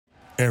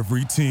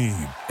Every team,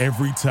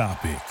 every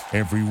topic,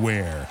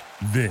 everywhere.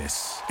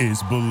 This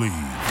is Believe.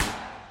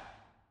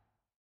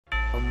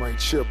 I'm Mike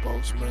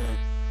Chipos, man.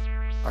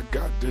 I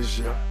got this,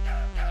 yeah.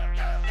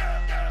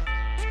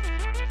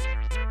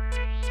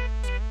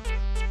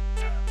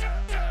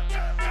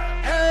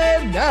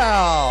 And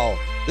now,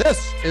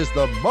 this is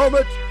the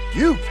moment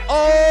you've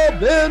all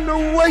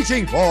been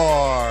waiting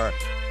for.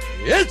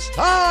 It's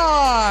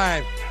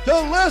time to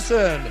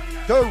listen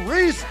to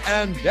Reese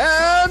and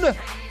Dan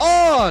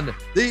on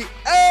the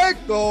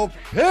Ankle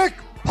Pick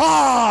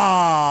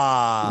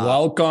Pod.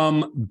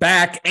 Welcome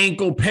back,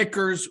 Ankle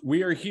Pickers.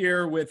 We are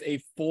here with a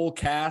full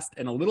cast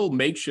and a little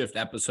makeshift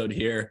episode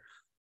here.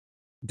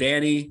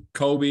 Danny,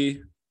 Kobe,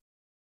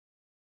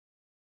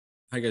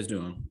 how you guys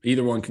doing?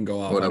 Either one can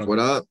go off. What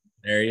up?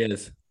 There he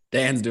is.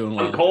 Dan's doing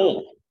well. I'm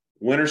cold.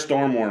 Winter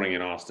storm warning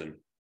in Austin.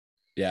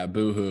 Yeah,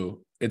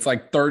 boo-hoo. It's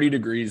like 30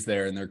 degrees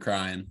there and they're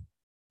crying.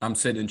 I'm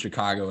sitting in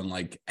Chicago and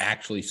like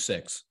actually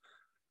 6.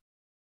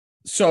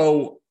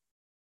 So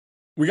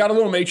we got a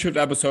little makeshift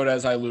episode,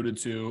 as I alluded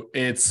to.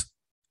 It's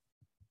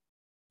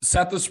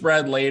set the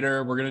spread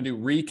later. We're going to do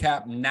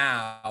recap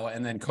now,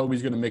 and then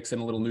Kobe's going to mix in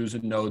a little news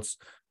and notes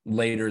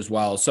later as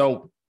well.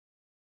 So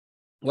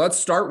let's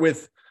start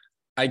with,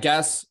 I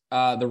guess,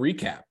 the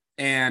recap.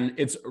 And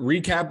it's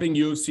recapping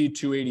UFC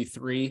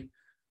 283.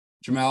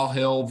 Jamahal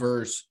Hill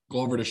versus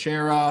Glover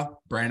Teixeira,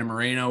 Brandon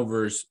Moreno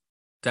versus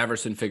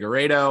Deverson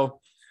Figueiredo.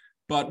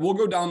 But we'll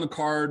go down the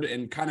card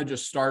and kind of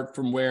just start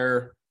from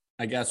where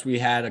I guess we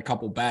had a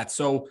couple bets.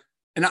 So,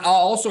 and I'll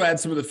also add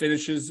some of the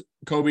finishes.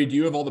 Kobe, do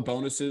you have all the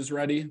bonuses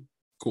ready?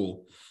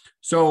 Cool.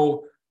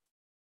 So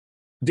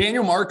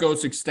Daniel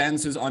Marcos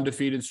extends his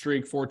undefeated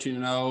streak,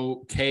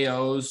 14-0,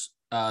 KOs,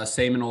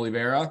 Seaman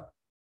Oliveira.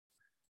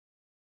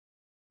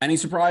 Any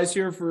surprise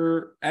here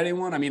for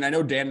anyone? I mean, I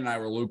know Dan and I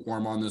were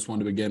lukewarm on this one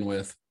to begin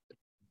with.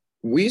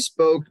 We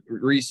spoke,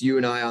 Reese, you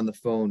and I on the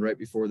phone right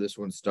before this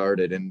one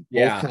started, and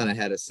both kind of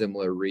had a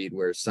similar read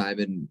where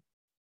Simon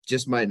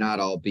just might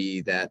not all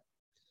be that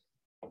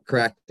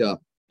cracked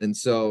up. And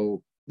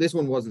so this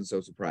one wasn't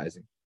so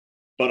surprising.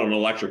 But an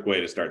electric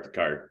way to start the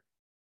card.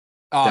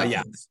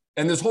 Yeah.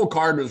 And this whole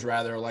card was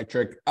rather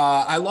electric.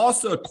 I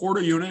lost a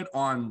quarter unit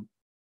on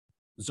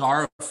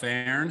Zara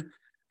Fairn,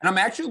 and I'm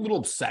actually a little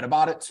upset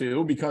about it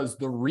too, because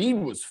the read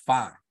was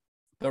fine.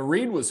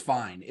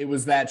 It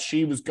was that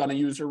she was going to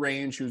use her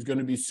range. She was going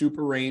to be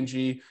super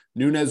rangy.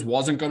 Nunes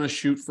wasn't going to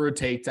shoot for a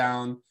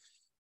takedown.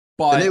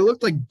 But and they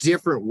looked like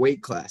different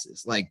weight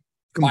classes, like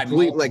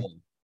complete,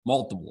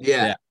 multiple.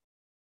 Yeah.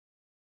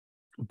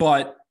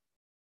 But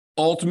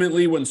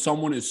ultimately, when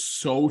someone is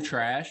so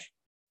trash,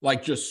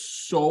 like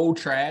just so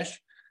trash,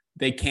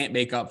 they can't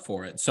make up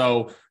for it.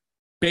 So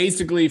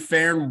basically,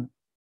 Fairn,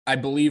 I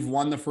believe,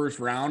 won the first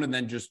round and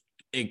then just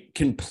it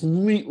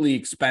completely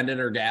expended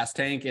her gas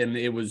tank, and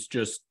it was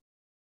just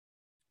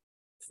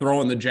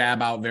throwing the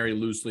jab out very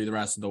loosely the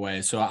rest of the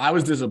way. So I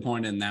was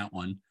disappointed in that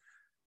one.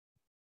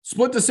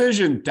 Split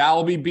decision.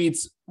 Dalby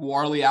beats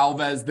Warlley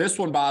Alves. This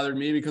one bothered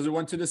me because it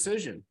went to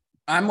decision.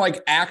 I'm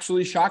like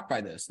actually shocked by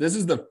this. This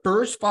is the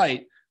first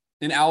fight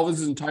in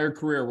Alves' entire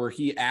career where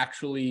he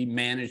actually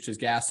managed his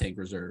gas tank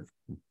reserve.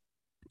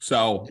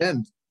 So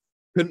and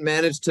couldn't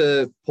manage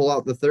to pull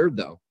out the third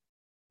though.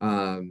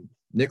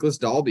 Nicholas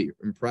Dalby,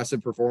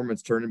 impressive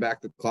performance, turning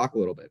back the clock a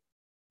little bit.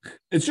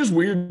 It's just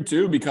weird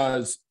too,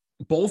 because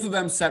both of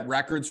them set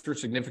records for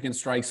significant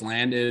strikes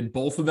landed.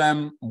 Both of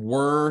them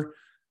were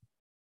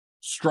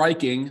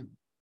striking,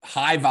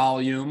 high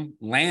volume,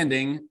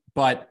 landing,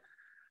 but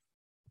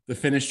the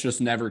finish just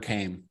never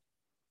came.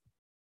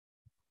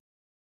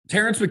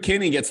 Terrence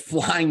McKinney gets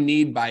flying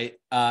kneed by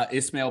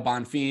Ismael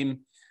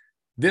Bonfim.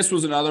 This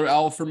was another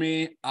L for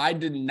me. I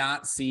did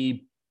not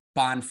see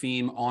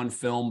Bonfim on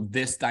film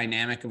this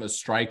dynamic of a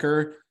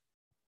striker.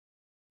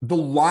 The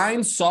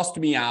line sussed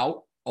me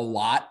out a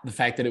lot, the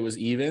fact that it was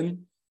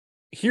even.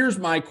 Here's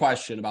my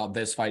question about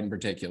this fight in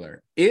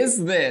particular.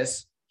 Is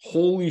this,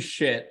 holy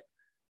shit,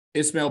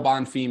 Ismael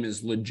Bonfim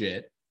is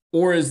legit?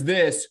 Or is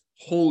this,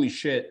 holy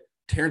shit,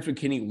 Terrence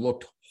McKinney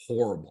looked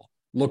horrible,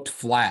 looked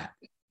flat,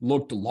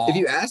 looked lost? If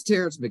you ask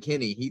Terrence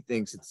McKinney, he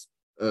thinks it's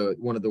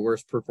one of the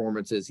worst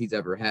performances he's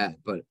ever had.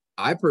 But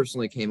I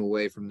personally came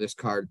away from this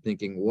card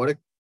thinking, what a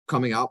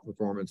coming out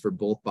performance for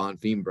both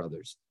Bonfim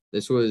brothers.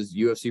 This was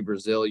UFC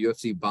Brazil,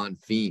 UFC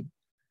Bonfim.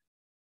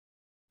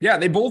 Yeah,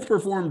 they both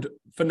performed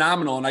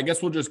phenomenal. And I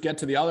guess we'll just get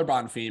to the other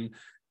Bonfim.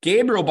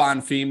 Gabriel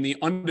Bonfim, the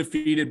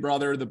undefeated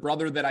brother, the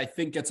brother that I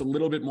think gets a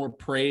little bit more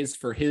praise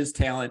for his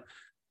talent,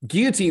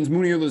 guillotines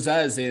Munir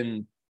Lazzez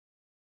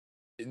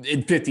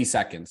in 50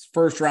 seconds.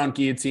 First round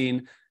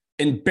guillotine.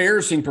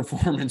 Embarrassing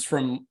performance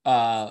from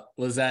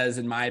Lazzez,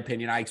 in my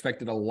opinion. I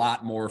expected a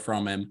lot more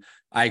from him.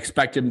 I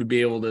expect him to be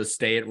able to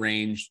stay at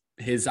range.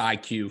 His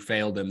IQ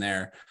failed him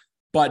there.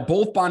 But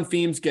both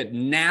Bonfims get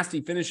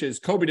nasty finishes.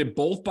 Kobe, did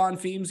both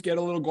Bonfims get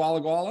a little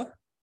guala?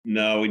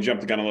 No, we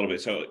jumped the gun a little bit.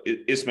 So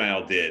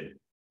Ismael did,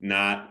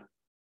 not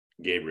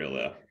Gabriel,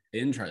 though.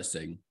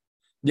 Interesting.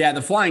 Yeah,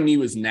 the flying knee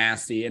was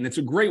nasty, and it's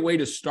a great way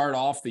to start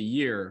off the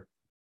year.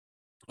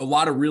 A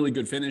lot of really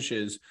good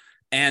finishes.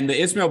 And the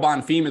Ismail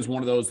Bonfim is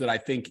one of those that I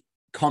think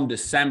come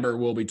December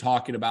we'll be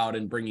talking about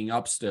and bringing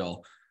up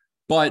still.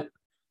 But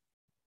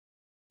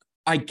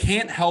I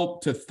can't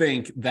help to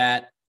think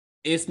that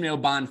Ismail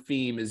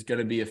Bonfim is going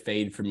to be a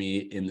fade for me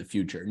in the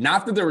future.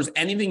 Not that there was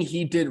anything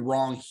he did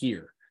wrong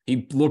here.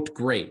 He looked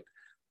great.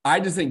 I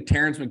just think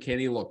Terrence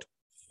McKinney looked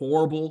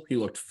horrible. He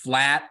looked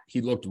flat.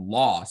 He looked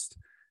lost.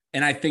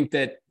 And I think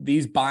that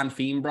these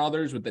Bonfim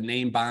brothers with the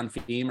name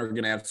Bonfim are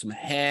going to have some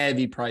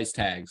heavy price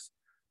tags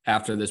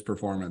after this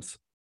performance.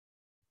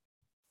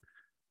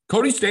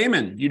 Cody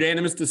Stamann,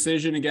 unanimous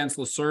decision against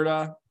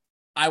Lacerda.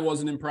 I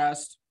wasn't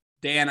impressed.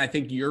 Dan, I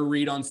think your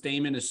read on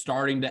Stamann is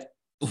starting to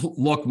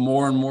look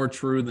more and more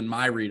true than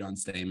my read on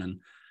Stamann.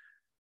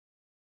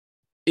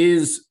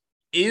 Is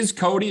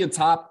Cody a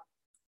top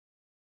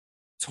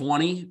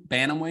 20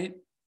 bantamweight?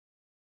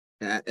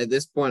 At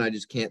this point, I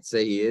just can't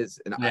say he is.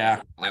 And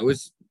yeah. I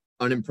was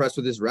unimpressed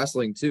with his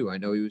wrestling too. I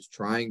know he was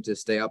trying to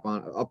stay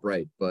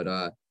upright,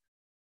 but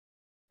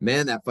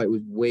man, that fight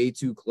was way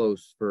too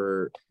close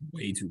for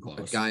a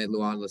guy in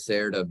Luan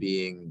Lacerda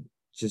being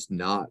just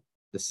not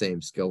the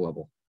same skill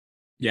level.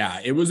 Yeah,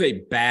 it was a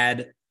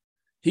bad.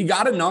 He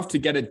got enough to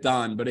get it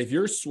done, but if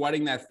you're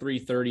sweating that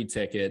 330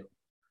 ticket,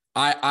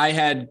 I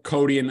had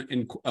Cody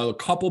in a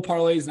couple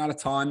parlays, not a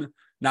ton,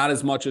 not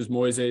as much as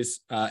Moises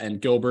and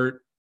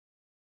Gilbert.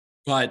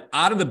 But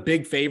out of the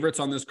big favorites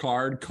on this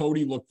card,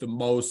 Cody looked the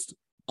most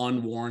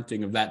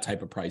unwarranting of that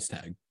type of price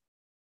tag.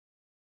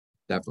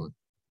 Definitely.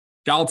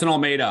 Jailton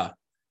Almeida,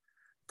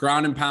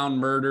 ground and pound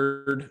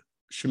murdered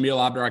Shamil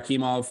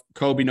Abdurakhimov.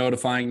 Kobe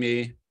notifying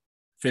me,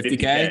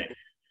 50K.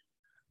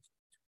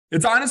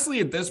 It's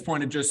honestly, at this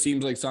point, it just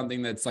seems like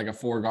something that's like a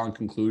foregone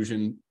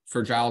conclusion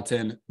for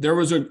Jailton. There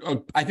was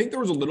I think there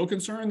was a little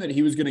concern that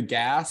he was going to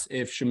gas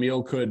if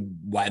Shamil could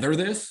weather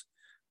this,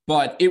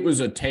 but it was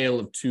a tale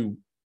of two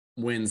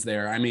wins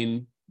there. I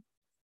mean,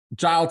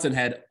 Jailton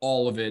had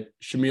all of it.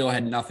 Shamil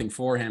had nothing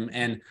for him.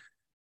 And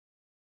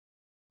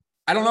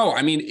I don't know.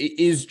 I mean,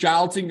 is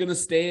Jailton going to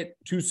stay at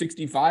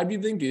 265, do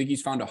you think? Do you think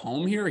he's found a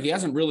home here? He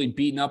hasn't really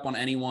beaten up on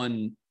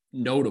anyone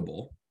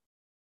notable.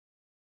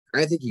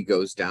 I think he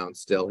goes down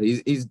still.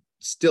 He's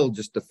still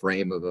just the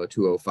frame of a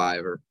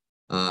 205er.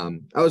 I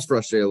was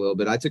frustrated a little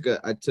bit. I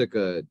took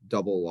a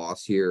double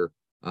loss here.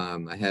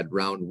 I had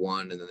round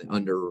one and then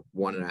under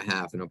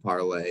 1.5 in a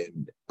parlay,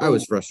 and I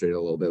was frustrated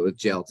a little bit with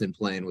Jailton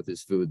playing with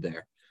his food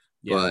there.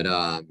 Yeah.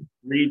 But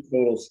 3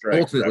 total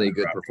strikes. Ultimately,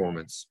 good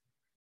performance.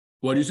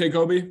 What did you say,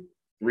 Kobe?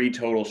 3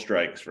 total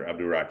strikes for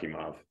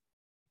Abdurakhimov.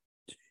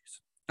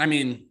 I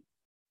mean,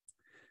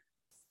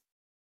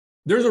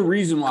 there's a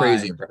reason why.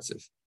 Crazy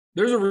impressive.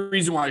 There's a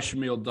reason why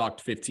Shamil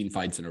ducked 15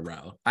 fights in a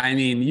row. I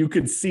mean, you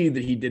could see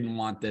that he didn't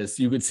want this.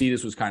 You could see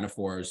this was kind of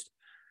forced.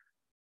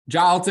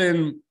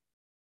 Jailton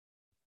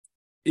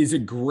is a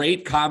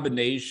great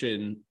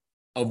combination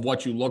of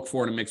what you look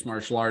for in a mixed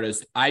martial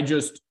artist. I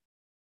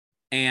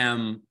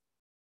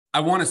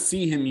want to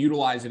see him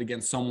utilize it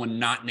against someone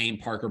not named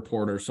Parker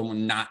Porter,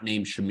 someone not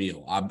named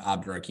Shamil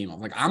Abdurakhimov.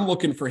 Like, I'm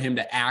looking for him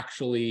to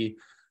actually,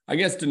 I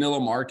guess Danilo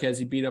Marquez,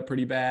 he beat up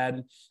pretty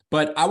bad,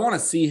 but I want to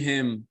see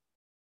him.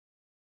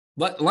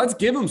 Let's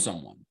give him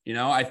someone. You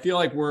know, I feel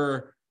like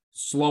we're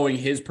slowing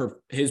his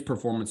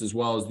performance as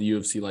well as the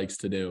UFC likes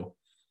to do.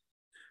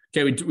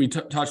 Okay, we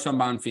touched on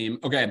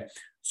Bonfim. Okay,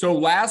 so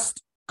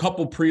last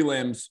couple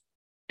prelims,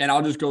 and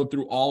I'll just go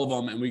through all of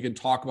them, and we can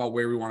talk about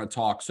where we want to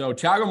talk. So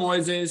Thiago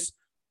Moises,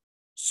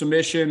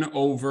 submission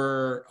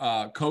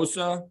over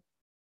Cosa.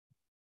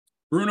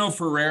 Bruno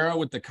Ferreira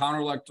with the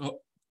counter left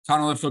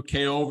hook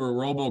KO over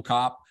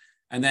RoboCop,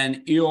 and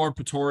then Ior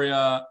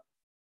Pretoria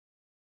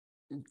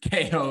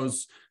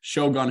KO's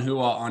Shogun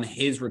Rua on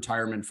his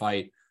retirement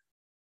fight.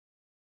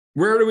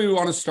 Where do we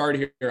want to start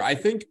here? I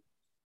think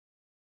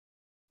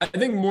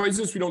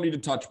Moises, we don't need to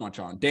touch much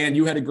on. Dan,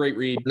 you had a great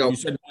read. Nope. You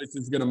said Moises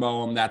is going to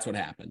mow him. That's what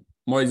happened.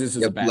 Moises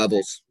is a bad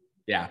levels.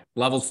 Yeah,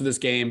 levels to this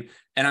game.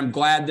 And I'm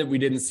glad that we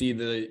didn't see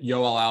the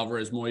Yoel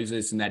Alvarez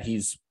Moises and that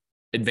he's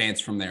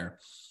advanced from there.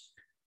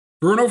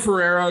 Bruno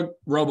Ferreira,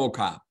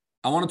 RoboCop.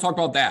 I want to talk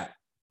about that.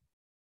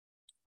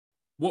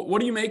 What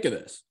do you make of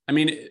this? I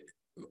mean,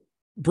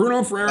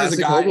 Bruno Ferreira is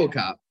a guy.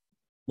 RoboCop.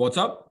 What's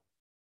up?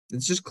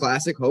 It's just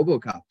classic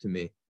RoboCop to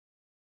me.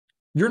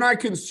 You're not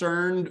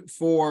concerned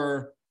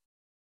for.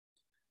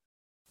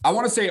 I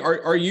want to say,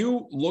 are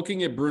you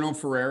looking at Bruno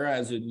Ferreira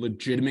as a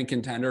legitimate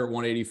contender at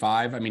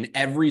 185? I mean,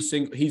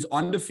 he's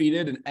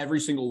undefeated and every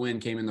single win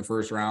came in the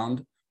first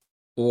round,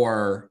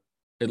 or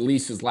at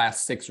least his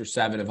last 6 or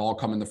 7 have all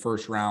come in the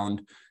first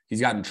round. He's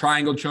gotten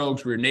triangle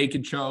chokes, rear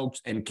naked chokes,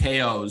 and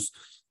KOs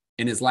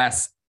in his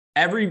last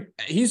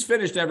he's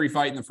finished every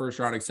fight in the first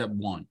round except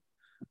one.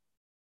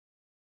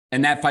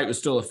 And that fight was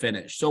still a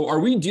finish. So are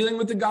we dealing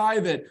with the guy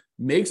that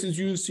makes his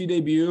UFC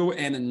debut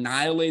and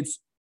annihilates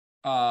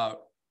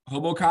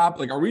RoboCop?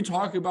 Like, are we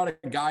talking about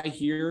a guy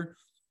here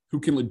who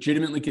can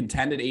legitimately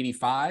contend at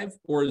 85?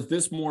 Or is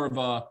this more of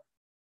a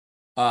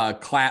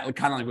kind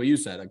of like what you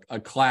said, a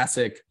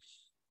classic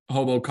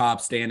RoboCop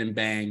stand and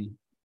bang,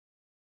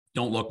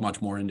 don't look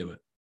much more into it?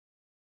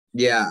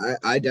 Yeah,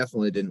 I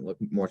definitely didn't look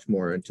much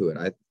more into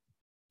it.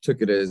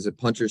 took it as a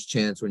puncher's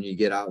chance when you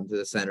get out into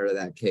the center of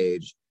that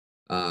cage.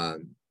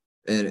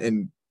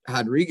 And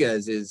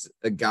Rodriguez is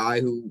a guy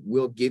who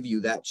will give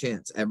you that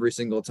chance every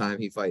single time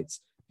he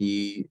fights.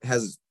 He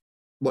has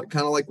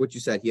kind of like what you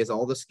said, he has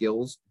all the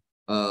skills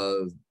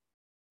of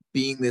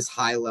being this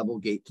high level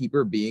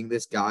gatekeeper, being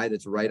this guy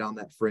that's right on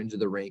that fringe of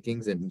the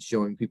rankings and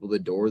showing people the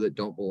door that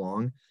don't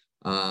belong.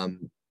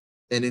 And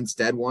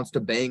instead wants to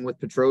bang with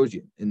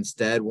Petrosyan,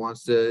 instead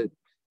wants to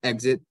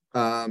exit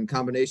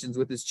combinations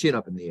with his chin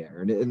up in the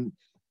air. And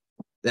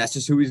that's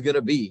just who he's going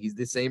to be. He's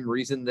the same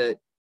reason that,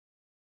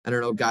 I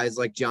don't know, guys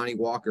like Johnny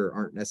Walker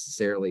aren't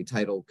necessarily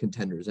title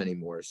contenders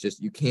anymore. It's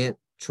just, you can't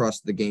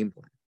trust the game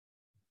plan.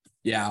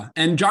 Yeah.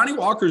 And Johnny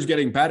Walker's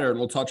getting better, and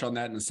we'll touch on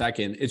that in a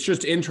second. It's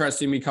just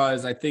interesting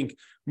because I think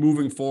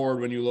moving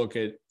forward, when you look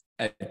at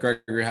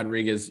Gregory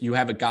Rodriguez, you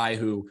have a guy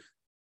who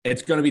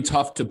it's going to be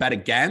tough to bet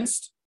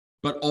against,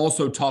 but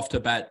also tough to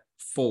bet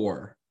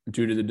for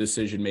due to the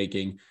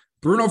decision-making.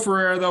 Bruno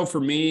Ferreira, though, for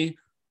me,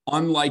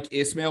 unlike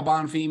Ismail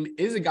Bonfim,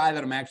 is a guy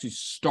that I'm actually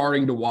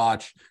starting to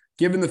watch,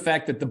 given the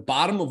fact that the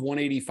bottom of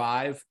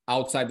 185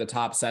 outside the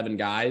top 7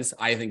 guys,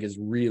 I think is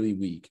really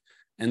weak.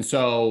 And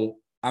so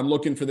I'm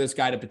looking for this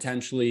guy to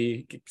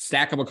potentially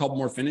stack up a couple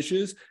more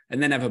finishes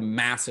and then have a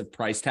massive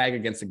price tag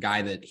against a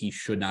guy that he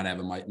should not have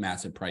a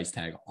massive price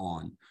tag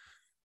on.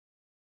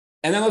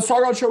 And then let's talk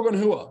about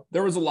Shogun Rua.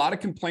 There was a lot of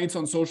complaints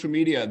on social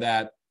media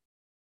that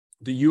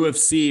the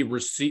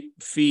UFC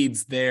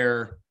feeds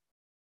their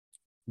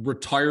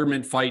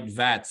retirement fight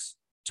vets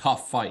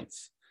tough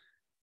fights.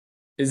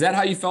 Is that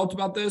how you felt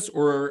about this?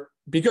 Or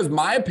because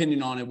my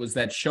opinion on it was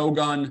that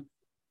Shogun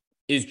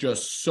is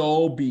just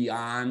so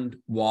beyond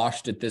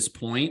washed at this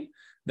point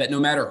that no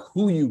matter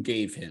who you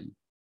gave him,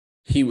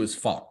 he was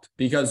fucked.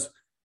 Because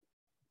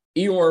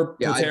Ihor,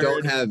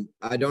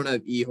 I don't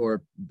have Ihor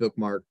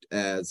bookmarked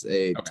as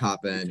a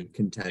top end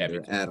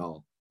contender at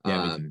all.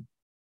 I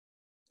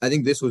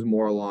think this was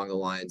more along the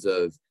lines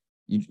of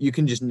you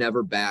can just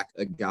never back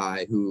a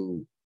guy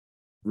who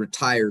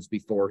retires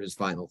before his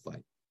final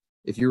fight.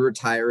 If you're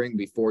retiring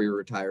before your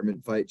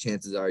retirement fight,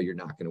 chances are you're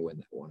not going to win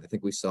that one. I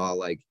think we saw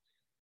like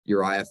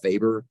Uriah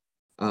Faber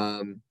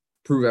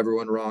prove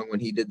everyone wrong when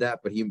he did that,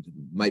 but he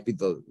might be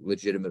the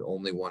legitimate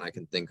only one I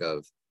can think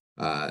of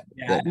that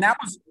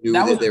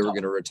they were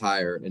going to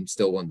retire and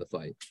still won the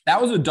fight.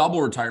 That was a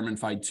double retirement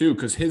fight too,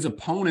 because his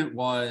opponent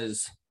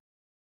was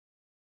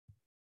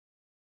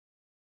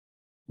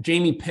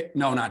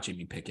not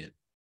Jamie Pickett,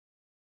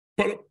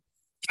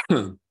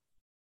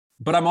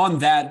 but I'm on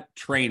that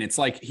train. It's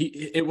like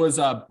it was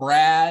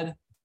Brad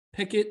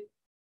Pickett.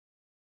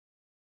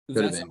 Is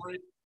that sound right?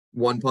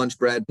 One Punch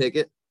Brad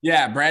Pickett.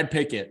 Yeah, Brad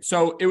Pickett.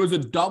 So it was a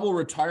double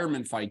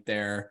retirement fight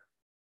there.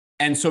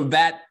 And so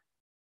that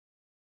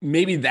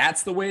maybe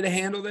that's the way to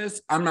handle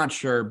this. I'm not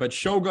sure, but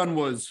Shogun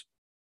was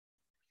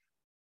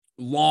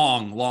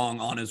long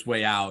on his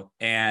way out.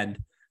 And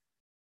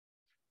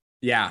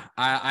yeah,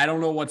 I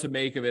don't know what to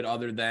make of it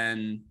other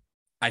than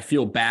I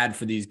feel bad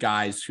for these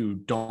guys who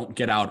don't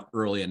get out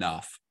early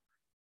enough.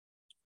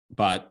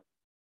 But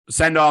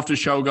send off to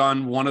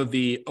Shogun, one of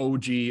the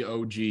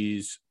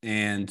OGs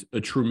and a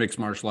true mixed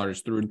martial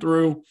artist through and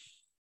through.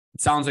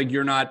 It sounds like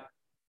you're not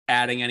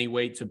adding any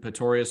weight to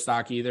Pretoria's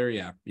stock either.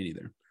 Yeah, me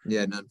neither.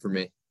 Yeah, none for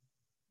me.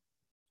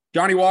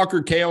 Johnny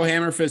Walker, KO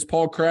Hammerfist,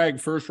 Paul Craig,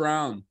 first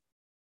round.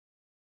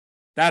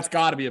 That's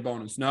got to be a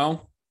bonus,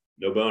 no?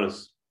 No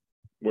bonus.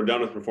 We're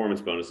done with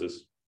performance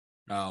bonuses.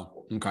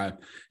 Oh, okay.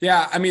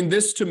 Yeah, I mean,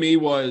 this to me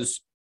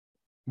was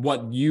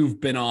what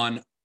you've been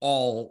on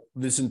all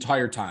this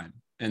entire time,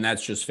 and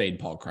that's just fade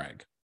Paul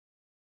Craig.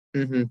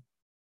 Mm-hmm.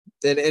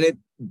 And it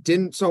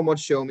didn't so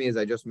much show me, as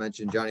I just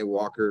mentioned, Johnny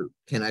Walker,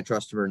 can I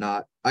trust him or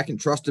not? I can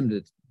trust him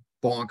to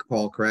bonk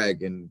Paul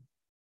Craig and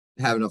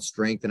have enough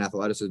strength and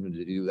athleticism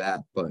to do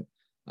that. But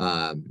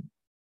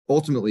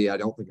ultimately, I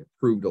don't think it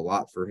proved a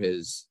lot for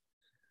his.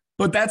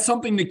 But that's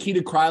something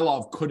Nikita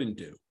Krylov couldn't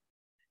do.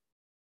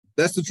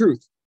 That's the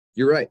truth.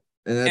 You're right.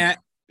 And that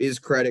is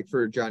credit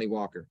for Johnny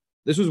Walker.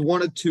 This was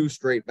one of 2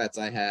 straight bets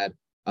I had.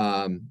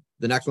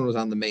 The next one was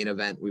on the main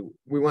event. We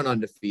went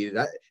undefeated.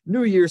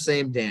 New Year,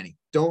 same Danny.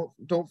 Don't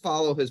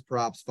follow his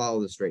props.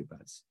 Follow the straight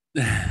bets.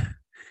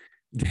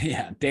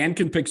 Yeah, Dan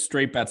can pick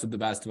straight bets at the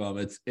best of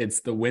them.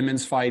 It's the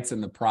women's fights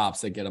and the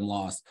props that get him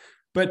lost.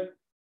 But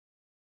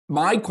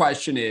my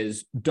question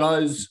is,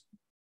 does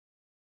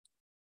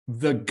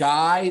the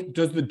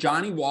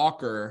Johnny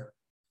Walker,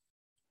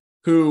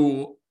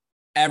 who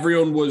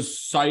everyone was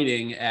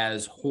citing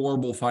as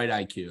horrible fight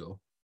IQ,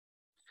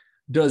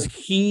 does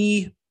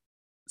he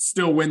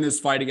still win this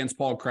fight against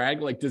Paul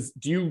Craig? Like, do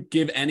you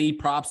give any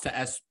props to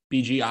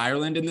SBG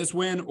Ireland in this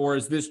win, or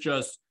is this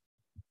just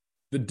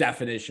the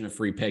definition of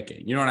free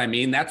picking? You know what I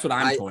mean? That's what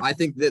I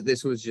think that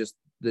this was just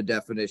the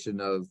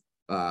definition of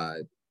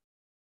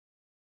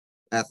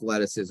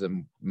athleticism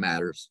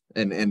matters,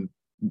 and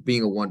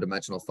being a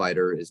one-dimensional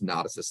fighter is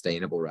not a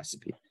sustainable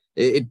recipe.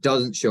 It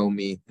doesn't show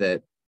me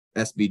that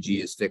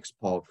SBG has fixed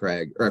Paul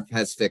Craig, or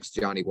has fixed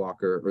Johnny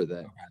Walker, or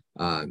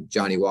that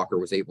Johnny Walker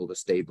was able to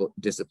stay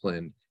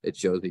disciplined. It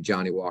shows me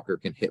Johnny Walker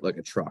can hit like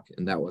a truck,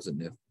 and that wasn't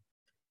new.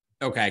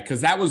 Okay,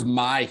 because that was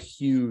my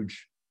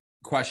huge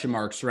question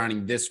mark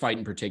surrounding this fight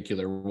in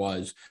particular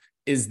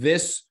is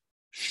this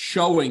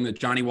showing that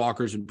Johnny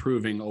Walker's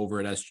improving over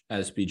at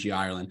SBG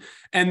Ireland?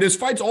 And this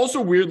fight's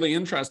also weirdly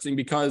interesting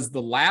because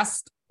the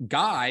last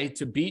guy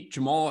to beat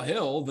Jamal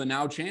Hill, the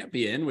now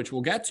champion, which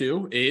we'll get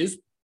to, is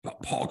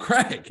Paul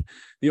Craig,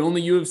 the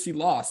only UFC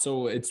loss.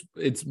 So it's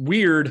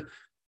weird.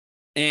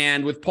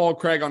 And with Paul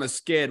Craig on a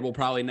skid, we'll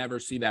probably never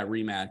see that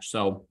rematch.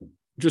 So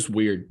just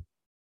weird.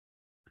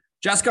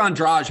 Jessica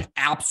Andrade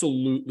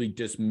absolutely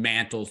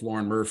dismantles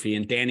Lauren Murphy,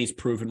 and Danny's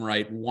proven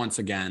right once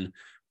again.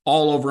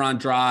 All over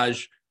Andrade.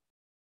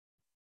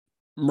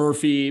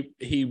 Murphy,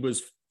 he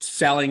was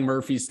selling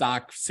Murphy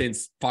stock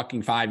since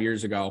fucking 5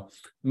 years ago.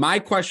 My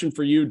question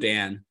for you,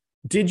 Dan,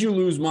 did you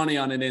lose money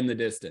on it in the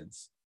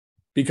distance?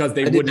 Because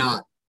they would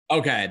not.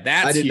 Okay,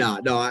 I did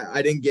not. No,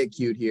 I didn't get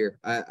cute here.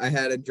 I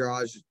had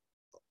Andrade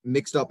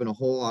mixed up in a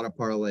whole lot of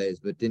parlays,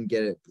 but didn't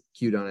get it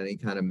cute on any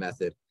kind of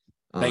method.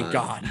 Thank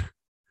God.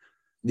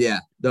 Yeah,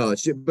 no,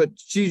 but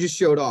she just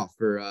showed off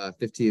for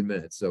 15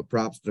 minutes. So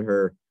props to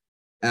her.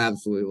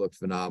 Absolutely looked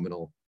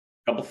phenomenal.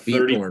 A couple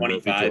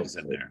 30-25s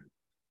in there.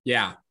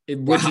 Yeah,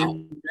 which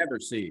you never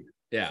see.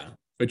 Yeah,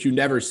 but you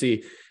never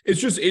see. It's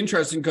just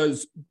interesting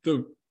because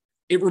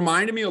it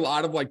reminded me a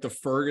lot of like the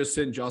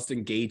Ferguson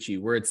Justin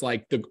Gaethje, where it's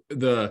like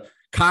the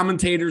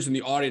commentators and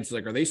the audience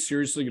like, are they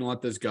seriously going to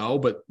let this go?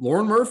 But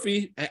Lauren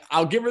Murphy,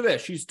 I'll give her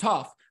this. She's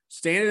tough,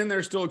 standing in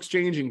there still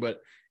exchanging,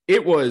 but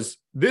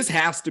this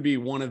has to be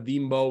one of the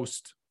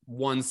most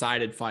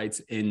one-sided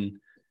fights in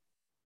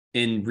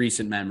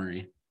recent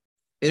memory.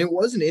 And it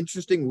was an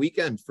interesting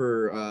weekend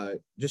for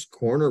just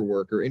corner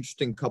work, or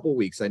interesting couple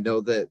weeks. I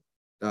know that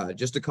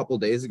just a couple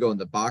days ago in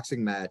the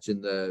boxing match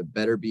in the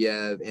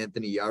Beterbiev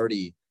Anthony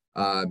Yarde,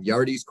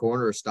 Yarde's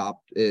corner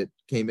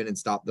came in and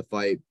stopped the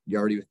fight.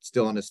 Yarde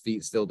still on his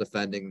feet, still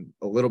defending,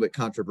 a little bit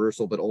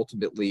controversial, but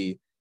ultimately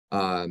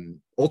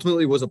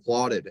was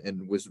applauded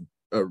and was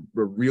a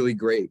really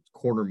great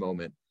corner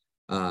moment,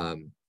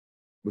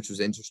 which was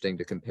interesting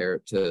to compare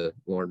it to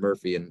Lauren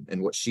Murphy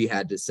and what she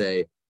had to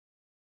say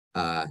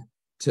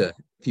to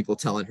people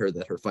telling her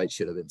that her fight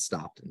should have been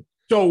stopped.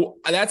 So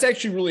that's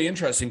actually really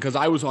interesting because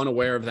I was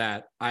unaware of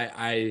that.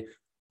 I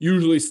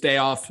usually stay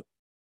off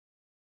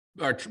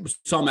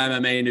some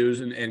MMA news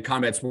and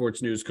combat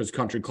sports news because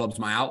Country Club's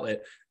my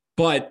outlet.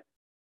 But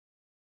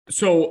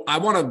so I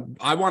want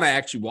to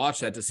actually watch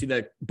that to see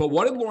that. But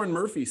what did Lauren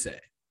Murphy say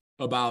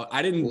about?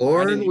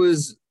 Lauren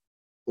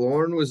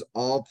was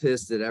all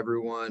pissed at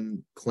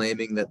everyone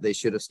claiming that they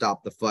should have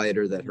stopped the fight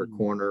or that her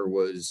corner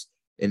was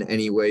in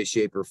any way,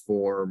 shape, or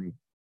form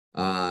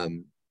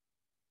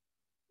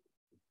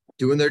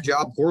doing their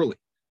job poorly.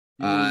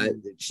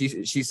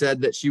 She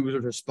said that she was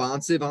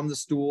responsive on the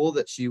stool,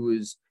 that she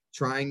was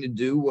trying to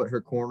do what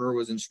her corner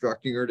was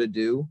instructing her to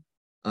do.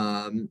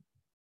 And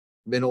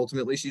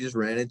ultimately she just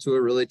ran into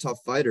a really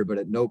tough fighter, but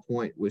at no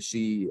point was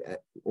she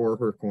or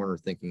her corner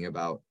thinking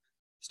about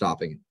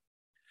stopping it.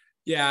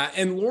 Yeah.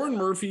 And Lauren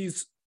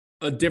Murphy's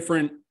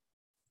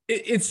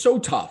it's so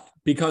tough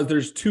because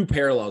there's two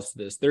parallels to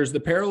this. There's the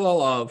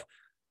parallel of,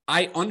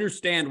 I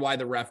understand why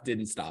the ref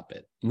didn't stop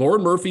it.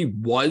 Lauren Murphy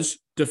was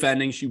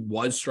defending. She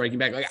was striking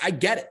back. Like, I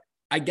get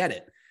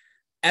it.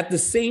 At the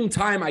same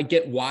time, I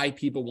get why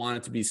people want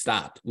it to be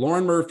stopped.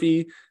 Lauren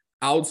Murphy,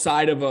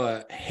 outside of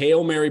a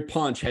Hail Mary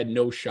punch, had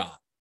no shot.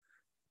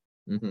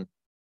 Mm-hmm.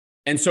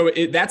 And so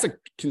that's a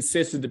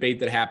consistent debate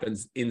that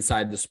happens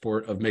inside the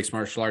sport of mixed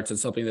martial arts.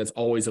 It's something that's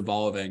always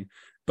evolving.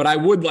 But I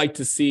would like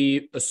to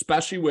see,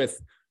 especially with,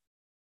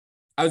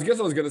 I was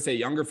going to say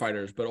younger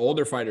fighters, but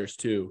older fighters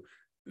too,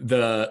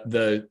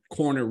 the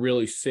corner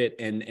really sit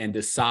and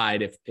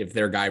decide if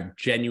their guy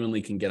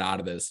genuinely can get out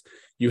of this.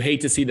 You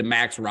hate to see the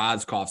Max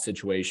Rozkov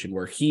situation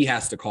where he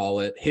has to call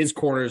it. His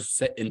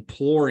corner's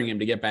imploring him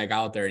to get back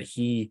out there, and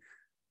he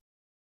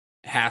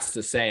has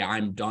to say,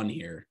 I'm done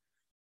here.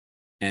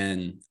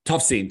 And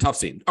tough scene.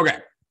 Okay.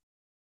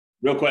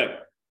 Real quick.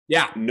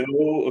 Yeah.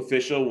 No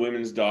official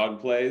women's dog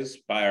plays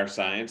by our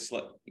science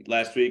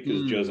last week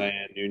because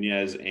Josiane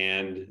Nunez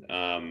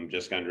and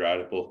Jessica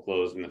Andrade both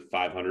closed in the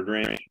 500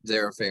 range.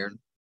 Zara Farron.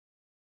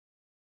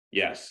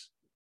 Yes.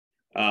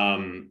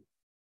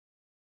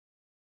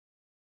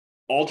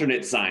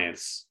 Alternate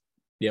science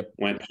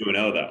went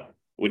 2-0 though,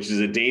 which is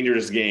a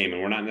dangerous game.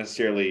 And we're not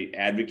necessarily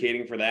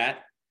advocating for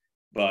that,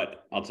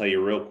 but I'll tell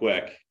you real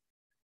quick.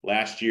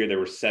 Last year, there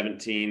were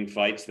 17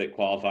 fights that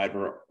qualified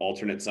for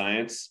alternate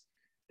science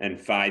and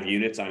 5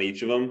 units on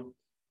each of them.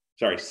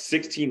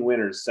 16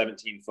 winners,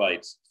 17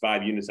 fights,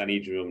 5 units on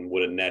each of them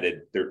would have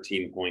netted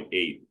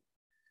 13.8.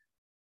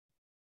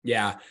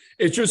 Yeah,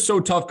 it's just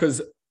so tough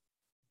because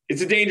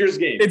it's a dangerous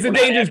game. It's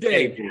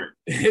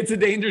a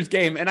dangerous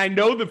game. And I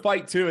know the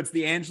fight too. It's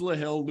the Angela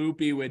Hill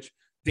Loopy, which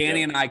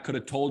Danny and I could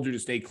have told you to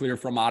stay clear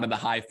from out of the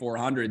high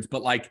 400s.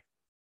 But like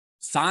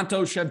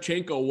Santos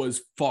Shevchenko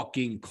was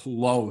fucking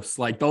close.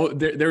 Like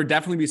there would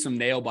definitely be some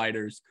nail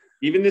biters.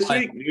 Even this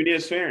week,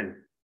 Nunez Farron.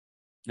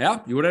 Yeah,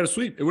 you would have had a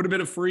sweep. It would have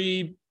been a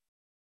free,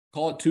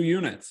 call it 2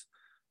 units.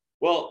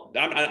 Well,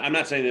 I'm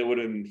not saying that it would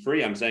have been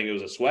free. I'm saying it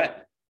was a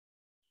sweat.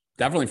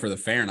 Definitely for the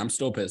Farron. I'm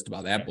still pissed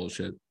about that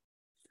bullshit.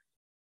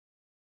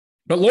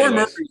 But Lauren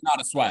Murphy's not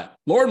a sweat.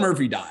 Lauren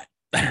Murphy died.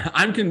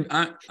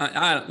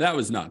 That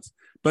was nuts.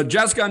 But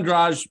Jessica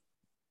Andrade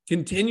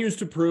continues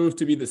to prove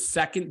to be the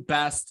second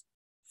best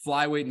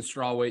flyweight and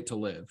strawweight to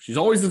live. She's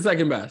always the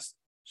second best.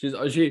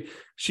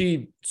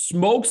 She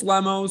smokes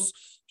Lemos.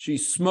 She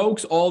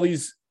smokes all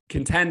these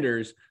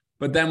contenders.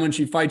 But then when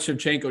she fights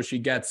Shevchenko, she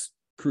gets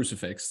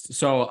crucifixed.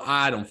 So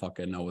I don't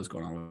fucking know what's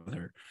going on with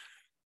her.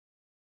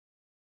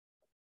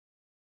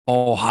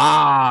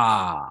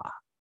 Oha.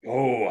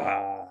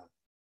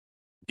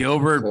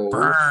 Gilbert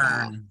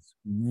Burns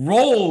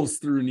rolls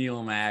through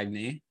Neil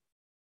Magny.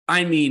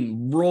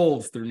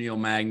 Rolls through Neil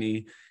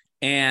Magny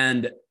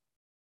and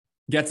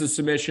gets a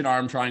submission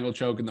arm triangle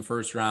choke in the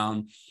first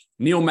round.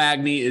 Neil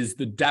Magny is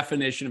the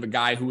definition of a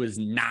guy who is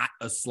not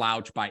a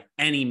slouch by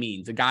any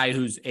means. A guy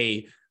who's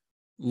a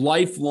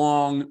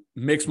lifelong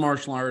mixed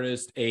martial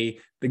artist, the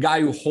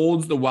guy who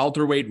holds the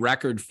welterweight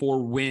record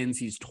for wins.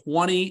 He's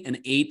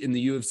 20-8 in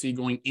the UFC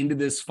going into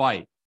this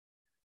fight.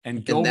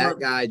 And that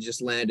guy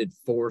just landed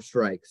 4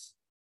 strikes.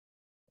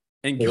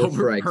 And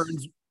Gilbert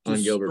Burns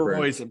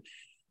destroys him.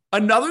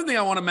 Another thing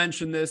I want to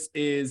mention this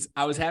is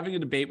I was having a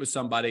debate with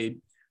somebody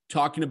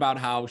talking about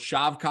how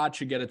Shavkat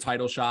should get a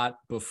title shot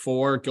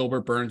before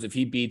Gilbert Burns if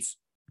he beats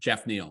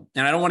Jeff Neal.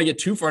 And I don't want to get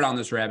too far down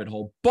this rabbit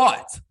hole,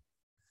 but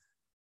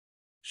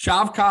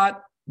Shavkat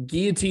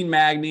guillotine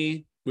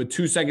Magny with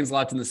 2 seconds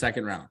left in the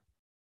second round.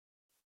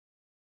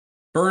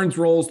 Burns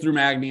rolls through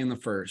Magny in the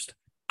first.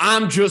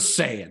 I'm just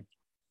saying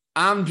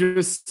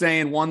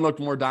one looked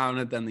more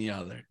dominant than the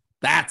other.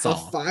 That's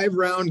all. A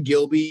 5-round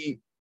Gilby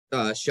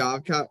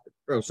Shavkat.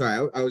 Oh,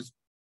 sorry. I was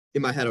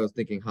in my head. I was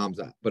thinking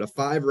Hamzat, but a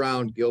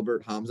 5-round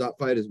Gilbert Hamzat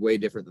fight is way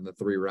different than the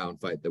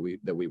 3-round fight that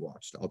we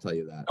watched. I'll tell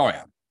you that. Oh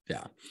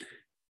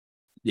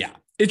yeah.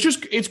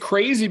 It's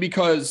crazy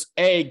because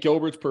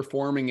Gilbert's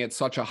performing at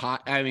such a high.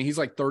 I mean, he's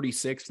like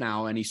 36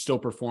 now, and he's still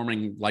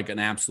performing like an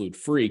absolute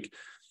freak.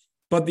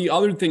 But the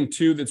other thing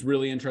too that's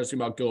really interesting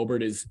about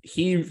Gilbert is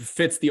he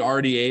fits the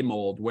RDA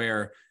mold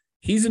where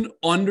he's an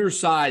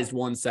undersized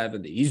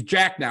 170. He's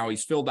jacked now.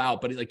 He's filled out,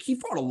 but he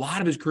fought a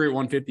lot of his career at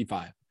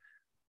 155.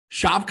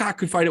 Shavkat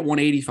could fight at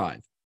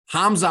 185.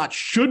 Hamzat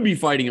should be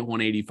fighting at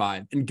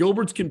 185. And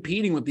Gilbert's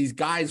competing with these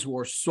guys who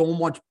are so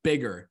much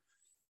bigger.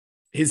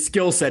 His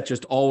skill set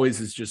just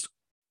always is just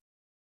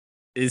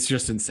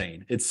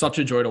insane. It's such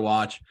a joy to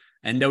watch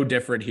and no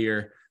different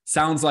here.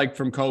 Sounds like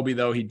from Kobe,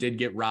 though, he did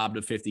get robbed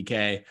of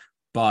 $50K,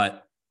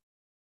 but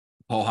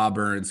Poha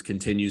Burns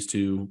continues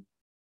to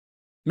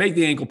make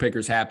the ankle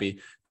pickers happy.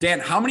 Dan,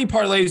 how many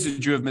parlays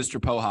did you have Mr.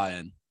 Poha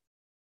in?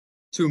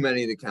 Too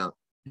many to count.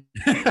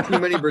 Too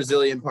many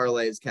Brazilian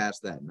parlays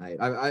cashed that night.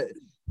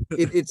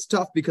 It's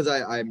tough because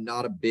I'm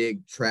not a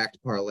big tracked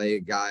parlay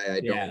guy. I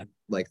don't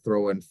like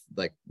throwing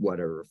like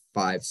whatever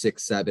 5,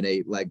 6, 7,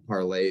 8 leg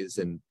parlays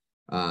and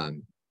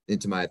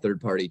into my third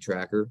party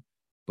tracker.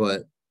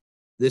 But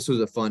this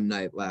was a fun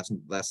night last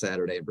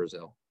Saturday in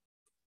Brazil.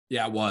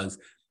 Yeah, it was.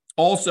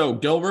 Also,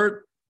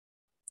 Gilbert,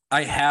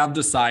 I have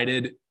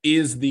decided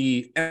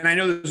and I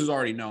know this is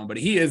already known, but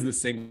he is the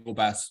single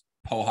best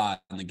Poha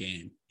in the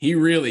game. He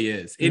really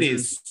is. It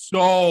is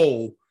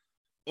so,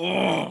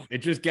 it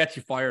just gets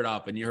you fired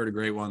up. And you heard a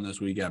great one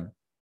this weekend.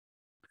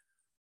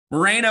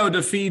 Moreno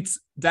defeats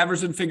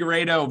Deverson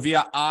Figueiredo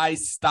via eye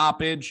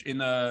stoppage in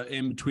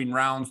between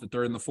rounds, the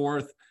third and the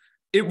fourth.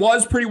 It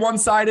was pretty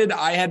one-sided.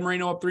 I had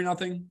Moreno up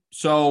 3-0,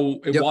 so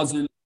it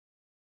wasn't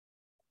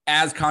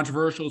as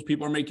controversial as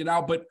people are making it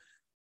out. But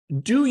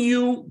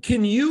is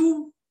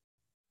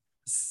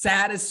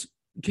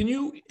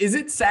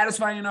it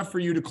satisfying enough for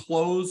you to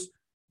close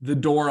the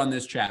door on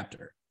this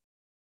chapter?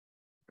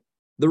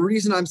 The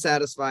reason I'm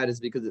satisfied is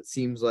because it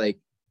seems like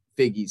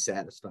Figgy's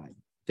satisfied.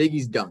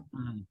 Figgy's done.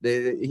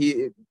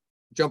 He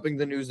jumping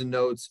the news and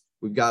notes.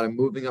 We've got him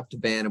moving up to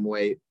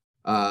bantamweight.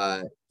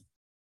 And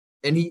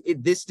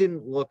this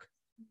didn't look.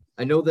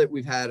 I know that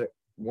we've had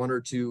 1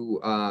 or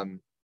 2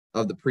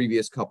 of the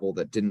previous couple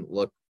that didn't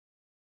look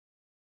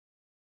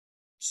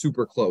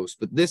super close,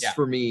 but this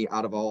for me,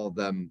 out of all of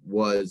them,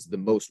 was the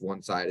most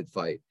one-sided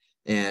fight,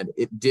 and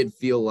it did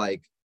feel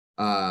like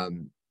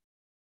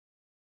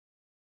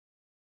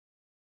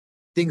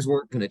things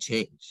weren't going to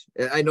change.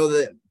 I know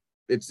that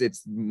it's the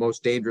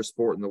most dangerous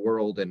sport in the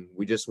world, and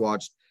we just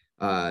watched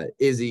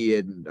Izzy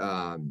and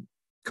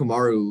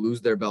Kamaru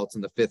lose their belts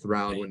in the 5th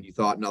round when you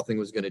thought nothing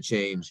was going to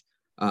change.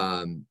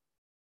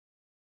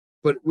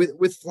 But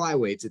with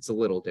flyweights, it's a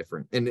little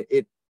different, and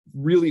it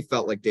really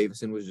felt like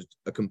Davison was just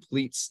a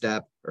complete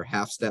step or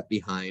half step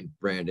behind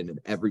Brandon in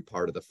every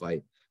part of the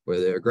fight,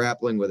 whether they were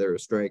grappling, whether it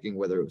was striking,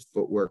 whether it was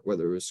footwork,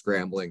 whether it was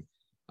scrambling.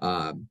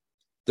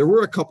 There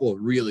were a couple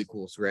of really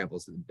cool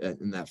scrambles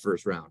in that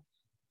first round.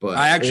 But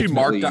I actually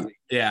marked up.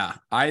 Yeah,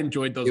 I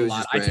enjoyed those a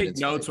lot. I take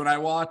notes when I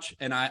watch,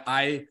 and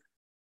I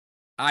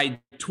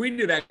I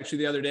tweeted actually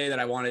the other day that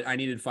I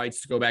needed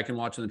fights to go back and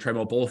watch on the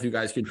treadmill. Both of you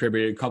guys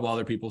contributed. A couple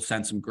other people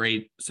sent some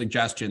great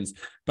suggestions,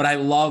 but I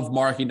love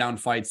marking down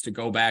fights to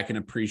go back and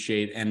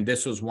appreciate. And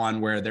this was one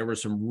where there were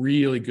some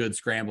really good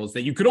scrambles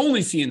that you could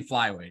only see in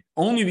flyweight.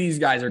 Only these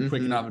guys are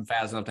quick enough and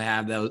fast enough to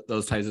have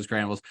those types of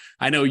scrambles.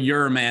 I know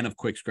you're a man of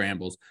quick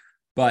scrambles,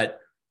 but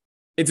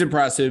it's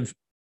impressive.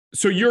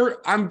 So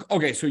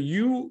so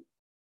you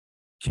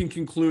can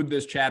conclude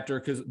this chapter,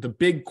 because the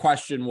big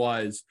question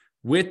was,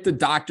 with the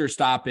doctor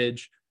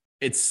stoppage,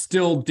 it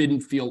still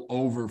didn't feel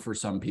over for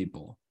some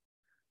people.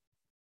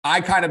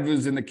 I kind of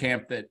was in the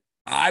camp that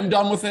I'm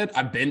done with it.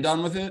 I've been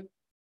done with it.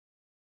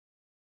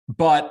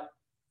 But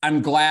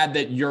I'm glad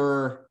that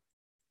you're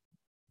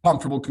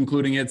comfortable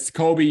concluding it.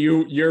 Kobe,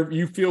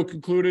 you feel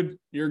concluded?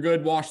 You're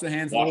good? Wash the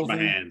hands. Wash my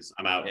hands.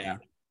 I'm out. Yeah.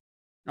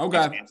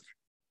 Okay.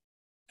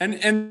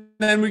 And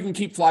then we can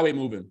keep flyweight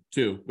moving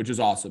too, which is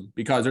awesome,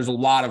 because there's a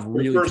lot of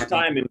really first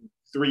time in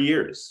 3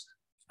 years.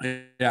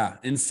 Yeah,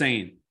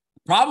 insane.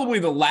 Probably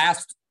the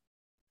last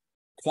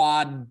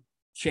quad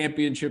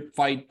championship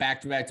fight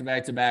back to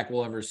back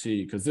we'll ever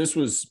see, because this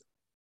was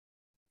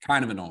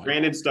kind of annoying.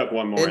 Brandon stuck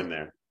one more in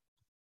there.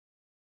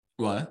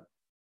 What?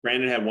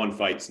 Brandon had one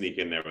fight sneak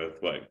in there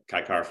with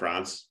Kai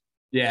Kara-France.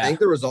 Yeah. I think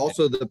there was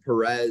also the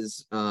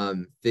Perez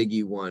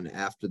Figgy one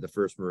after the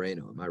first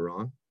Moreno. Am I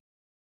wrong?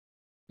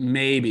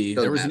 Maybe.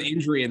 There was an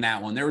injury in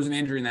that one.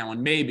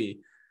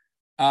 Maybe.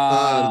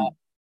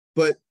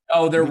 But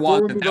there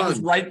was. That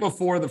was right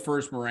before the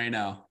first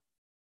Moreno.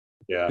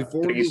 Yeah.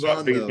 Before we move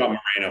on, Figgy's got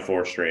Moreno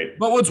 4 straight.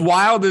 But what's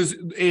wild is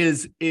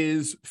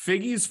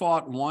Figgy's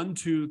fought 1,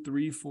 2,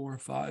 3, 4,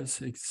 5,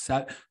 6,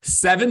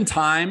 7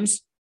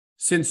 times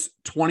since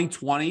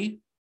 2020,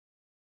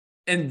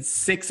 and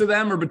 6 of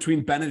them are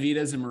between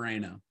Benavidez and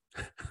Moreno.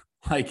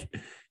 Like,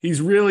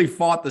 he's really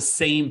fought the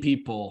same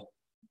people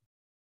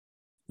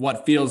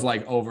what feels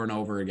like over and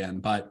over again.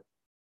 But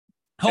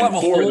he'll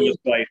have 4 of those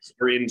fights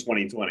are in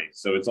 2020,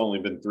 so it's only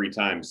been 3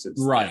 times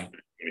since right.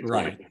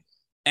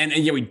 And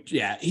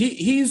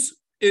he's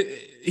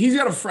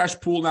got a fresh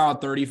pool now at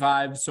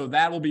 35, so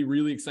that will be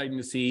really exciting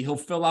to see. He'll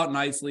fill out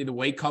nicely. The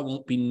weight cut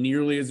won't be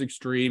nearly as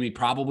extreme. He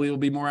probably will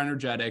be more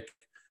energetic,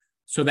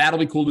 so that'll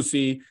be cool to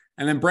see.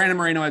 And then Brandon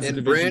Moreno has a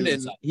division.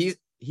 Brandon,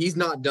 he's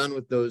not done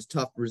with those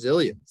tough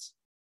Brazilians.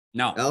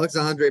 No,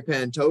 Alexandre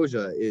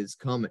Pantoja is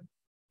coming.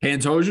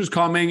 Pantoja's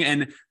coming,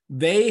 and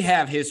they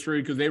have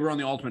history because they were on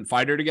the Ultimate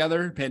Fighter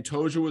together.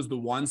 Pantoja was the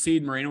 1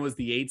 seed. Moreno was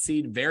the 8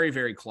 seed. Very,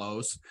 very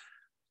close.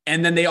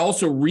 And then they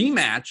also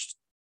rematched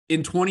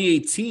in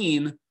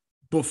 2018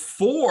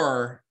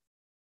 before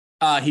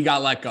he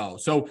got let go.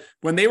 So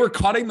when they were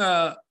cutting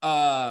the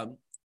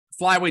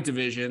flyweight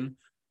division,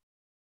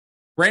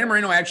 Brandon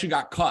Moreno actually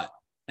got cut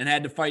and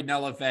had to fight in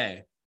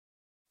LFA.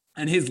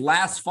 And his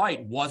last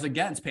fight was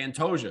against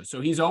Pantoja.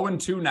 So he's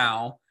 0-2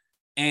 now.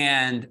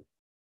 And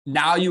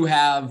now you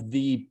have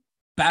the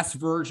best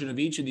version of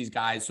each of these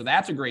guys. So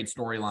that's a great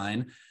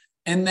storyline.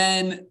 And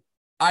then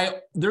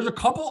there's a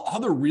couple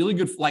other really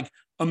good,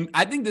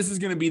 I think this is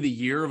going to be the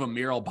year of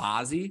Amir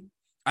Albazi.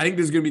 I think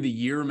this is going to be the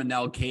year of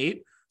Manel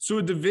Cate. So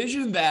a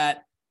division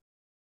that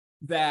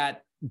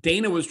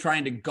Dana was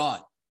trying to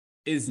gut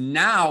is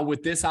now,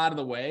 with this out of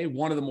the way,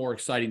 one of the more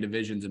exciting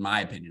divisions, in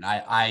my opinion.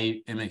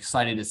 I am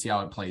excited to see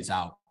how it plays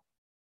out.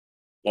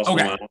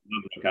 Muhammad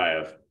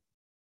Mokaev.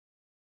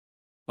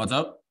 What's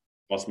up?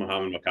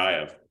 Muhammad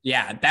Mokaev.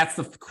 Yeah, that's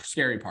the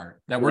scary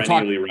part. That we're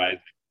talking. Rising.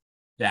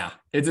 Yeah,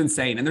 it's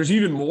insane. And there's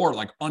even more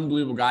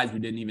unbelievable guys we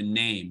didn't even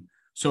name.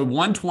 So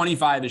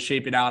 125 is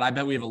shaping out. I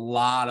bet we have a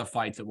lot of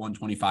fights at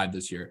 125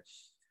 this year.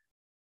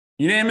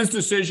 Unanimous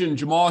decision,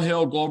 Jamal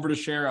Hill, Glover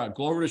Teixeira.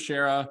 Glover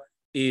Teixeira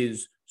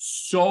is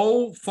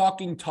so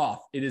fucking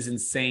tough. It is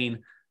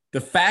insane.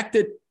 The fact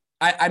that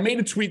I made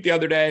a tweet the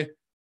other day,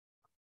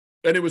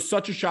 and it was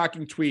such a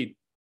shocking tweet,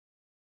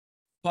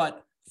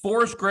 but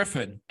Forrest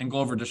Griffin and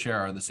Glover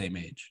Teixeira are the same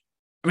age.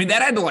 I mean,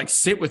 that had to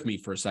sit with me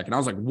for a second. I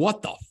was like,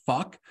 what the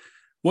fuck?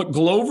 What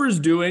Glover's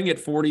doing at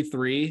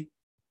 43,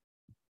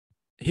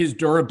 his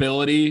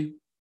durability,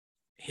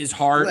 his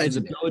heart, his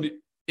ability,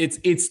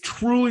 it's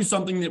truly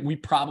something that we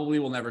probably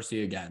will never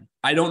see again.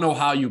 I don't know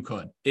how you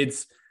could.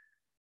 It's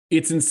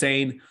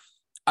insane.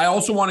 I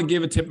also want to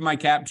give a tip of my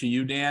cap to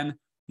you, Dan.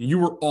 You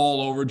were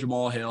all over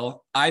Jamal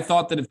Hill. I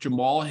thought that if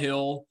Jamal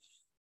Hill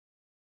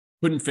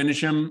couldn't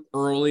finish him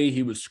early,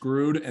 he was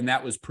screwed, and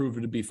that was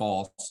proven to be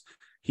false.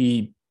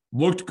 He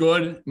looked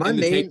good in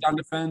the takedown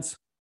defense.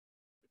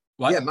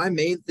 What? Yeah, my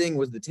main thing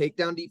was the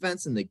takedown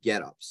defense and the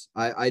get-ups.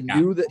 I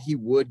knew that he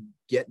would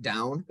get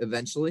down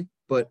eventually,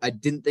 but I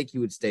didn't think he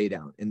would stay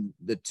down. And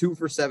the 2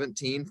 for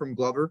 17 from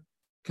Glover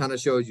kind of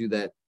shows you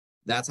that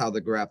that's how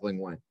the grappling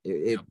went.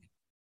 It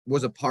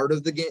was a part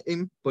of the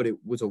game, but it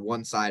was a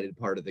one-sided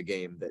part of the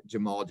game that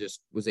Jamal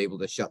just was able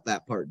to shut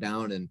that part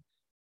down and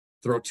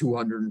throw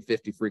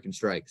 250 freaking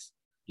strikes.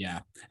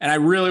 Yeah. And I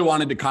really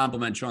wanted to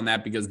compliment you on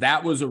that, because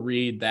that was a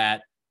read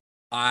that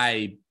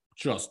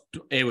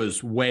it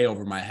was way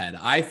over my head.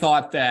 I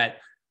thought that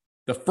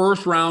The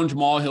first round,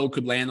 Jamal Hill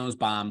could land those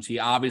bombs. He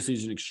obviously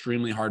is an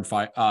extremely hard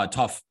fight,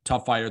 tough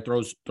fighter,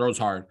 throws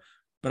hard.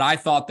 But I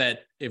thought that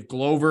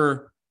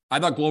Glover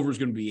was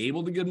going to be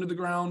able to get him to the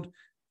ground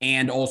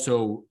and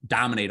also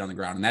dominate on the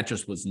ground. And that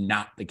just was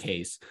not the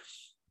case.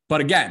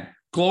 But again,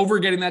 Glover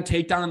getting that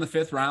takedown in the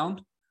 5th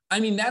round. I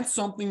mean, that's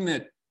something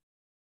that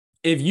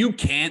if you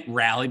can't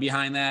rally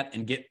behind that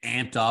and get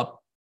amped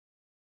up,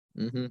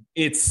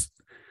 it's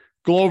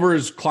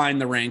Glover's climbed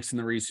the ranks in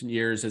the recent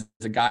years as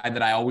a guy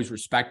that I always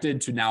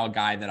respected to now a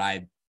guy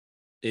that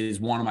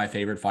is one of my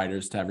favorite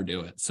fighters to ever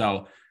do it.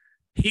 So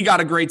he got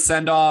a great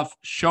send-off.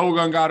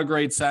 Shogun got a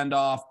great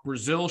send-off.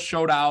 Brazil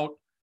showed out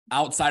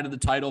outside of the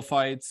title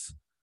fights.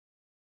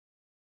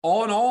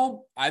 All in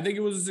all, I think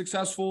it was a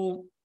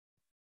successful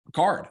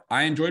card.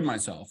 I enjoyed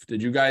myself.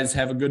 Did you guys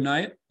have a good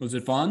night? Was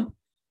it fun?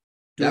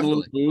 Doing a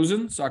little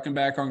boozing, sucking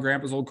back on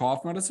Grandpa's old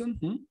cough medicine?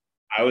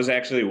 I was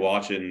actually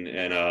watching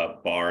in a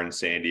bar in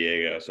San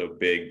Diego, so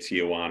big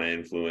Tijuana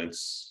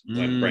influence.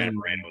 When Brandon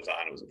Moreno was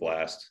on, it was a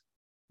blast.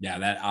 Yeah,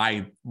 that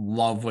I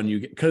love when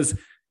you get, because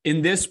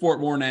in this sport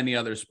more than any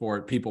other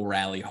sport, people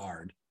rally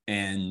hard,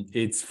 and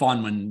it's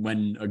fun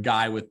when a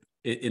guy with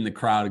in the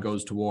crowd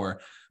goes to war.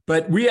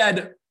 But we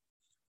had,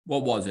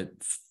 what was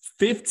it,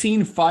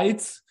 15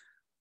 fights,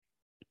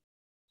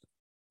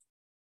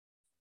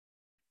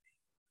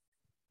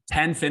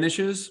 10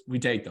 finishes. We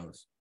take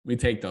those.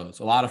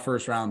 A lot of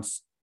first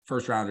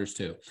rounders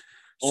too.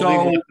 Only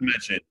one to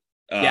mention,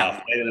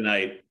 fight of the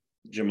night,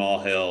 Jamal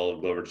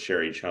Hill, Glover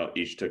Teixeira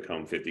each took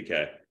home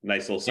 $50K.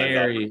 Nice little send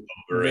off.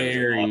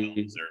 Very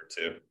deserved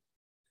too.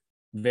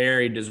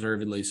 Very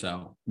deservedly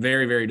so.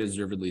 Very, very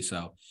deservedly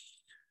so.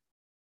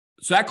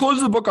 So that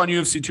closes the book on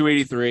UFC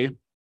 283.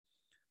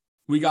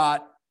 We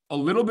got a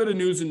little bit of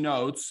news and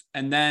notes,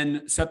 and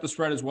then set the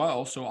spread as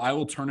well. So I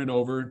will turn it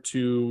over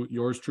to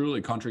yours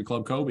truly, Country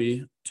Club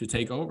Kobe, to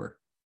take over.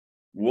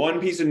 One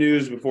piece of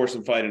news before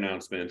some fight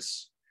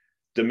announcements.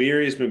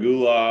 Demiris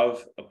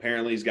Magulov,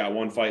 apparently he's got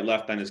one fight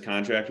left on his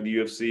contract with the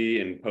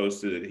UFC and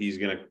posted that he's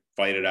going to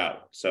fight it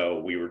out. So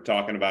we were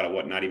talking about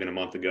it, not even a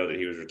month ago, that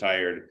he was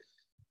retired.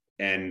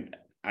 And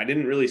I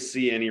didn't really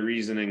see any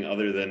reasoning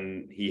other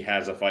than he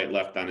has a fight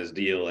left on his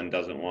deal and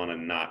doesn't want to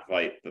not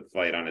fight the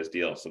fight on his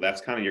deal. So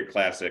that's kind of your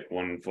classic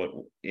 1 foot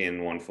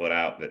in, 1 foot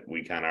out that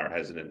we kind of are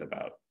hesitant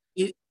about.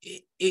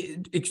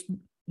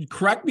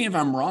 Correct me if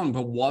I'm wrong,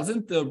 but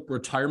wasn't the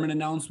retirement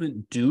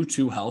announcement due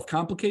to health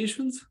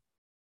complications?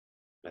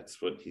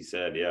 That's what he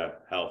said. Yeah.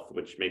 Health,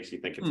 which makes you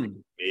think it's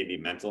maybe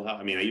mental health.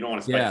 I mean, you don't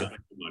want to speculate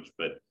too much,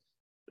 but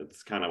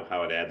that's kind of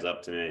how it adds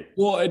up to me.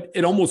 Well,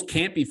 it almost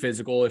can't be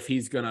physical if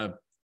he's going to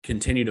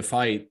continue to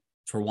fight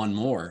for one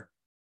more.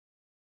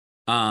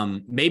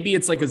 Maybe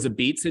it's like a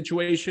Zabit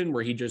situation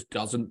where he just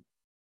doesn't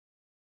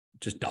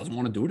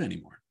want to do it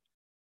anymore.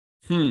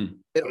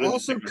 It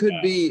also could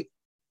be,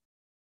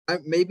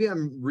 maybe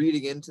I'm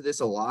reading into this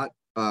a lot,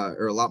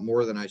 or a lot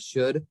more than I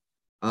should.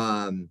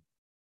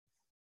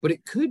 But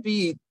it could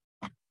be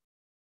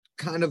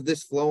kind of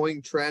this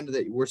flowing trend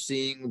that we're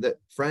seeing that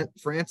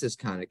Francis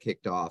kind of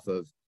kicked off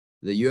of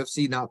the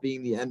UFC not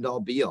being the end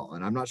all be all.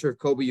 And I'm not sure if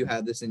Kobe, you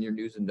had this in your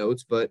news and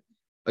notes, but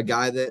a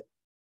guy that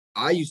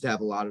I used to have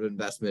a lot of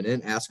investment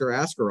in, Askar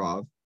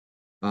Askarov,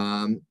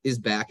 is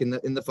back in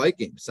the fight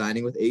game,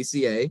 signing with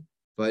ACA,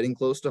 fighting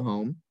close to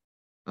home.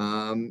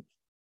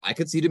 I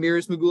could see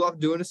Demiris Magulov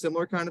doing a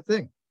similar kind of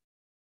thing.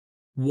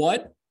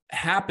 What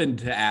happened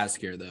to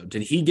Askar though?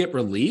 Did he get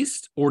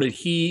released, or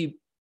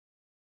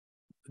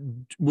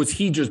was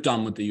he just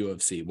done with the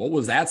UFC? What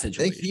was that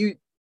situation?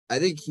 I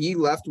think he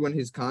left when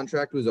his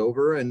contract was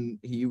over, and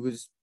he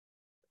was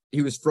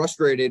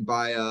frustrated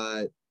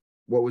by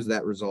what was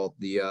that result?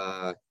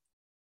 The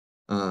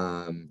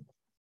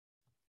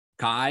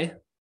Kai?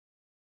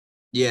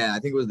 Yeah, I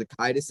think it was the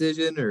Kai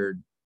decision or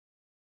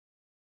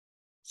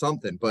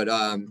something. But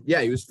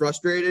he was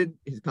frustrated.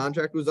 His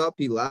contract was up.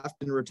 He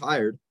left and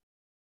retired,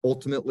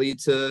 ultimately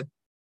to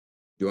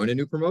join a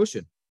new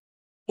promotion.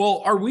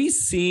 Well, are we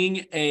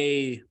seeing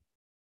a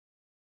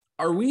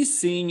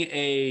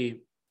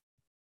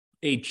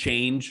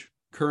change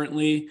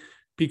currently?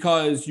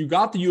 Because you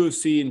got the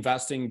UFC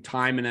investing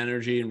time and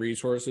energy and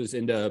resources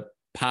into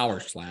Power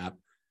Slap.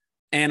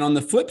 And on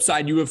the flip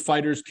side, you have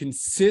fighters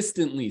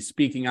consistently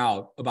speaking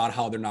out about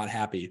how they're not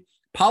happy.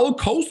 Paulo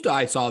Costa,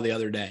 I saw the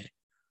other day,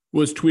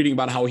 was tweeting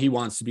about how he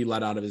wants to be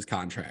let out of his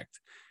contract.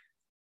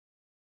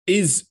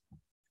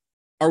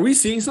 Are we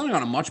seeing something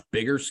on a much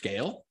bigger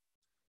scale?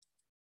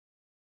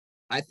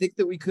 I think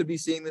that we could be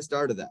seeing the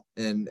start of that.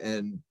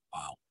 And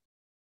wow.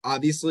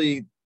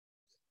 Obviously,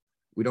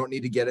 we don't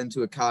need to get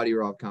into a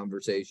Kadyrov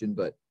conversation,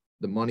 but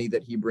the money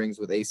that he brings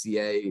with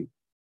ACA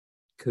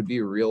could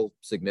be real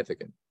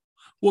significant.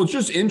 Well, it's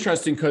just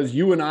interesting because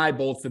you and I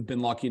both have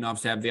been lucky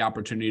enough to have the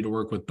opportunity to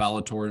work with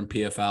Bellator and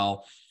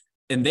PFL,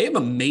 and they have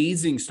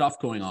amazing stuff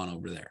going on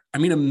over there. I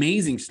mean,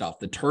 amazing stuff.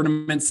 The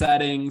tournament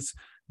settings,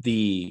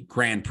 the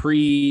Grand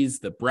Prix,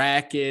 the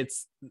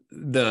brackets,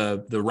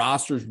 the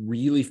rosters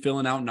really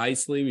filling out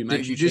nicely.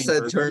 You just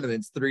said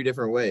tournaments 3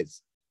 different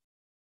ways.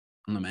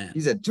 I'm the man. He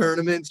said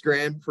tournaments,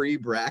 Grand Prix,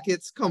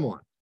 brackets. Come on.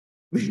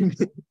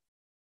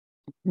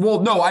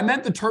 Well, no, I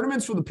meant the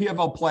tournaments for the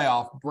PFL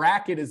playoff.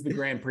 Bracket is the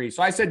Grand Prix.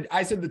 So I said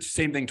the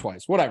same thing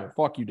twice. Whatever.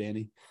 Fuck you,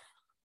 Danny.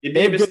 It'd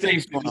be a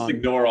mistake to just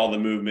ignore all the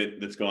movement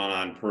that's going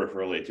on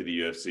peripherally to the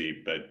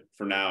UFC. But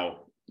for now,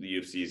 the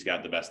UFC's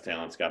got the best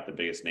talents, got the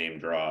biggest name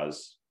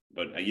draws.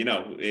 But,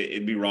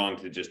 it'd be wrong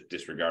to just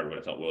disregard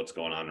what's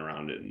going on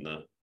around it.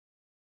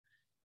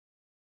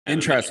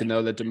 Interesting,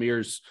 though, that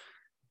Demir's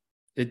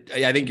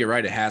I think you're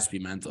right. It has to be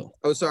mental.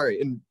 Oh,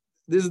 sorry. And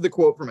this is the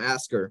quote from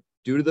Asker.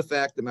 Due to the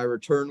fact that my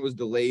return was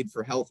delayed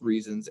for health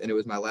reasons and it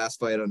was my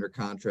last fight under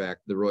contract,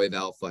 the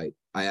Royval fight,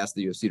 I asked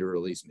the UFC to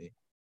release me.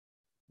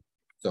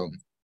 So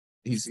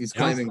he's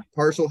claiming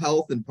partial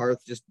health and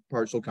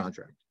partial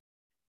contract.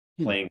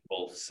 Playing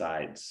both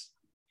sides.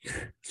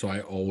 So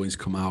I always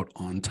come out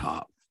on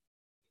top.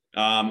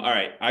 All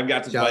right. I've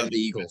got to shout out to the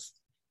Eagles.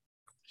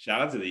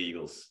 Shout out to the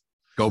Eagles.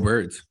 Go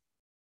Birds.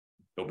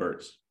 Go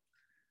Birds.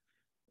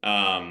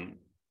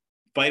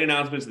 Fight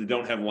announcements that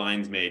don't have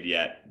lines made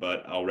yet,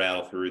 but I'll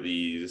rattle through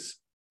these.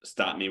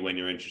 Stop me when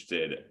you're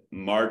interested.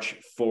 March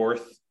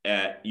 4th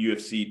at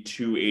UFC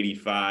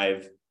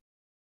 285,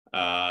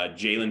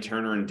 Jalen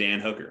Turner and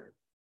Dan Hooker.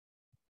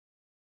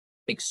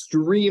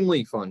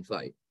 Extremely fun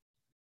fight.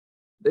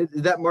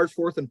 Is that March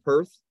 4th in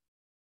Perth?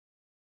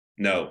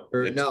 No.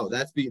 No,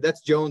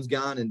 that's Jones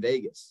Gone in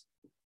Vegas.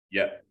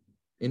 Yep.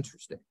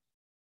 Interesting.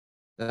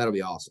 That'll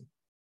be awesome.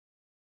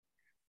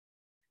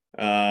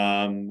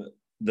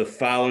 The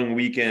following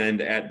weekend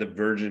at the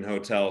Virgin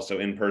Hotel, so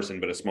in person,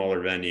 but a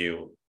smaller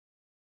venue,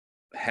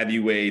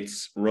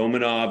 heavyweights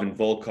Romanov and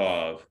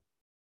Volkov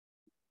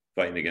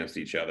fighting against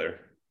each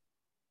other,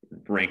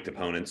 ranked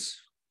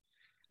opponents.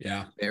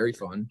 Yeah. Very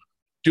fun.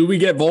 Do we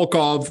get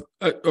Volkov,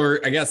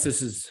 or I guess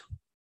this is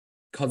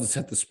because it's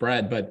at the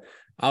spread, but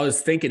I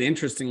was thinking,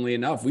 interestingly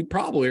enough, we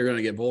probably are going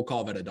to get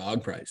Volkov at a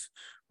dog price,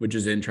 which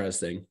is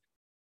interesting.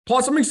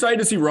 Plus, I'm excited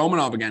to see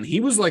Romanov again. He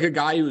was like a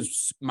guy who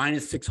was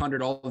minus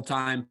 600 all the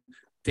time.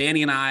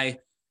 Danny and I,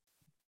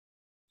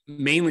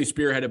 mainly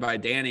spearheaded by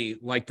Danny,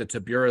 like the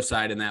Tabura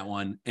side in that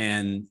one.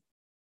 And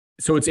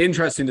so it's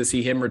interesting to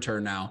see him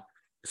return now.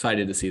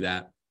 Excited to see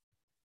that.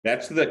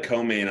 That's the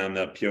co-main on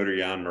the Petr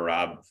Yan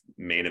Merab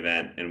main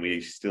event, and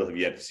we still have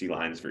yet to see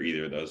lines for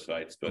either of those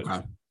fights.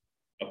 But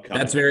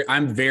okay.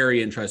 I'm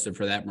very interested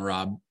for that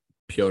Merab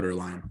Petr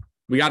line.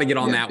 We got to get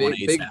on that one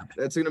ASAP.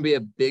 That's going to be a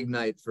big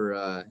night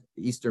for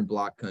Eastern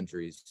Bloc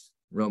countries.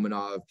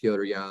 Romanov,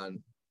 Petr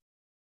Yan,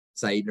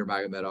 Said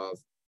Nurmagomedov.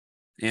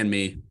 And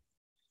me.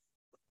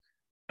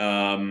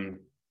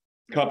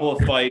 Couple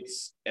of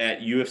fights at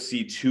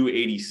UFC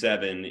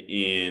 287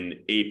 in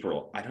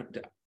April.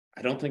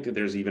 I don't think that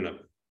there's even a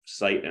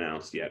site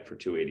announced yet for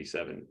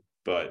 287,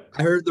 but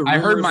I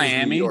heard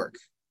Miami. New York.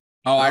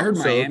 Oh, I heard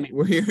Miami.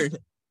 We're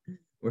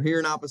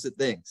hearing opposite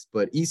things,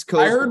 but East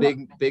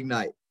Coast big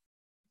night.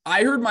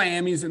 I heard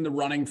Miami's in the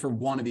running for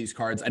one of these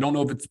cards. I don't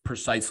know if it's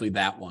precisely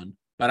that one,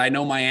 but I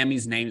know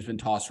Miami's name's been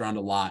tossed around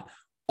a lot.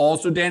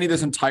 Also, Danny,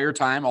 this entire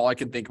time, all I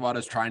can think about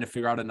is trying to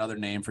figure out another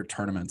name for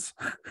tournaments.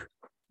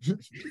 Can't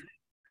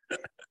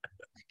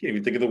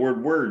even think of the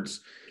word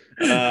words.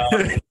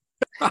 Raul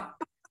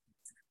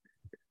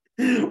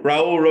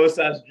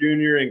Rosas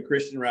Jr. and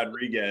Christian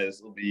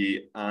Rodriguez will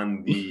be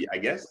on the, I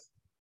guess,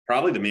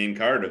 probably the main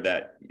card of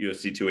that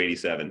UFC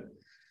 287.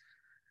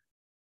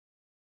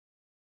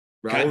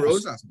 Raul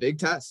Rosas, big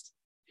test.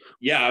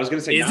 Yeah, I was going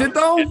to say. Is it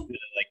though?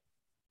 Like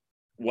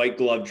white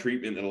glove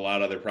treatment that a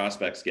lot of other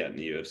prospects get in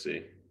the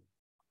UFC.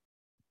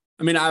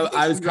 I mean,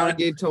 I was kind of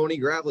gave Tony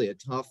Gravely a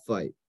tough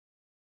fight.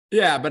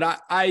 Yeah, but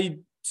I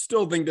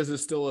still think this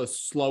is still a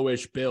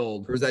slowish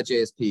build. Or was that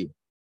JSP?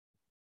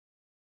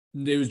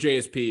 It was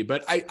JSP,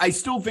 but I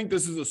still think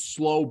this is a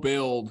slow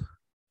build.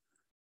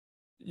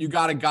 You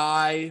got a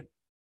guy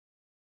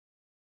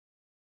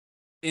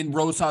in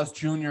Rosas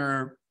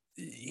Jr.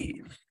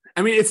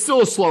 I mean, it's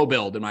still a slow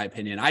build, in my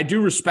opinion. I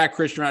do respect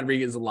Christian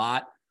Rodriguez a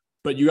lot,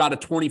 but you got a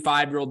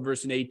 25-year-old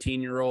versus an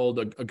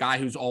 18-year-old, a guy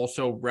who's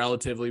also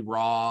relatively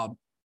raw.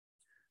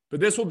 But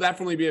this will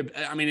definitely be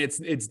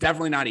it's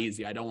definitely not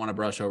easy. I don't want to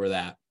brush over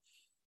that.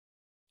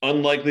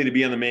 Unlikely to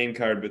be on the main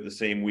card, but the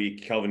same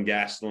week, Kelvin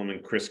Gastelum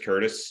and Chris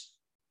Curtis.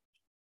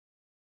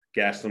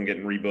 Gastelum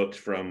getting rebooked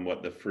from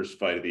the first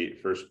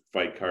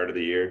fight card of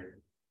the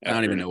year. I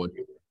don't even know what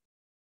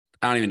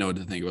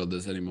to think about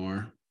this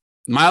anymore.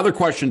 My other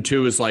question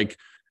too is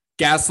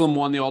Gastelum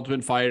won the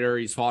Ultimate Fighter.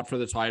 He's fought for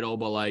the title,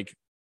 but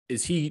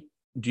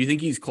do you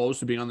think he's close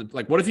to being on the,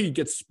 what if he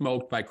gets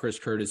smoked by Chris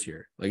Curtis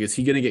here? Is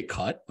he going to get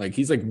cut?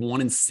 He's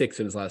 1-6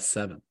 in his last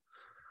 7.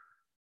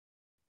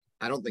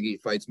 I don't think he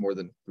fights more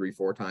than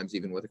 3-4 times,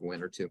 even with a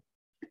win or 2.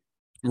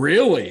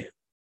 Really?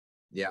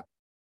 Yeah.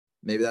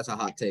 Maybe that's a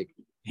hot take.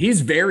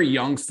 He's very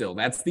young still.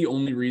 That's the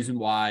only reason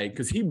why,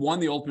 because he won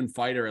the Ultimate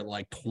Fighter at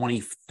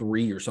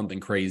 23 or something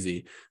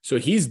crazy. So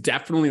he's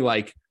definitely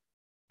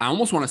I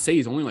almost want to say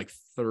he's only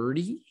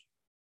 30.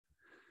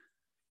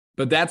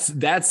 But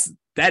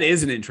that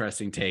is an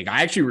interesting take.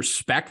 I actually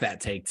respect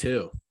that take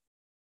too.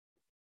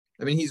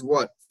 I mean, he's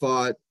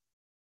fought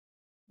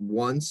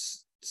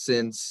once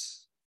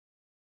since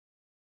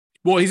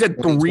Well, he's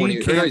had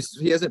 3.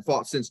 He hasn't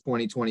fought since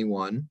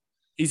 2021.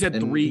 He's had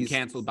 3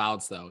 canceled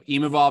bouts though.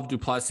 Imavov,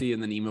 Duplessis,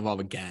 and then Imavov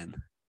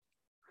again.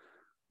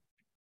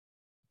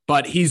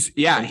 But he's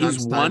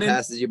one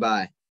passes you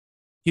by.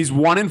 He's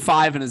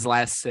 1-5 in his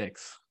last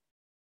 6.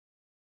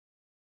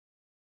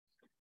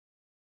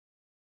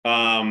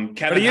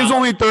 But he is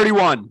only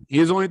 31. He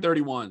is only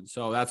 31.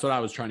 So that's what I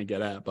was trying to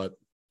get at. But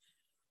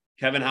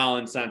Kevin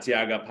Holland,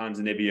 Santiago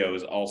Ponzinibbio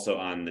is also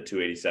on the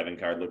 287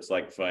 card. Looks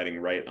like fighting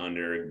right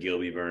under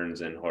Gilby Burns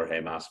and Jorge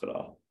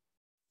Masvidal.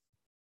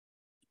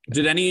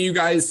 Did any of you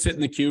guys sit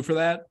in the queue for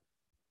that?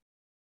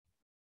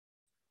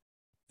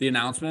 The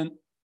announcement?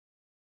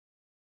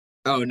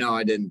 Oh, no,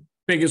 I didn't.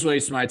 Biggest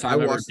waste of my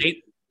time ever.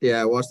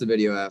 I watched the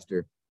video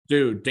after.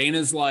 Dude,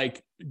 Dana's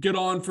like, get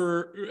on at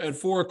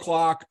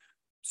 4:00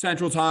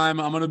 Central Time.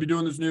 I'm going to be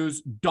doing this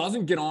news.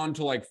 Doesn't get on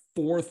till like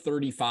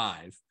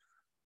 4:35.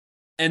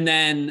 And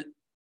then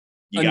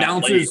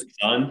announces.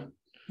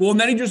 Well, and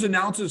then he just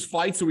announces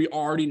fights that we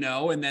already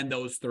know. And then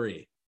those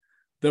 3.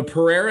 The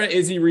Pereira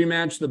Izzy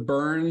rematch, the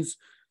Burns,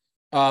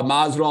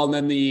 Masvidal, and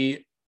then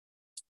the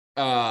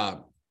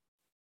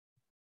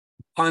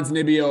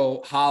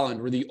Ponzinibbio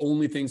Holland were the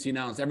only things he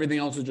announced. Everything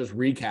else is just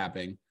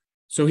recapping.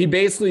 So he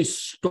basically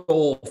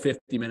stole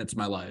 50 minutes of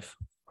my life.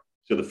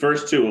 So the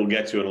first 2 we'll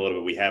get to in a little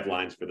bit. We have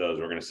lines for those.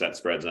 We're going to set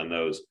spreads on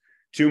those.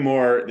 2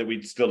 more that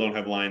we still don't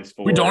have lines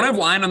for. We don't have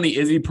line on the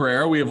Izzy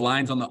Pereira. We have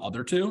lines on the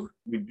other 2.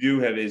 We do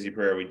have Izzy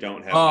Pereira. We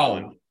don't have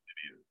Holland.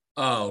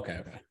 Oh,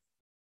 okay.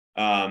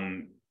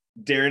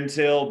 Darren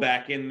Till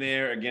back in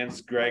there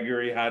against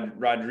Gregory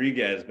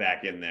Rodriguez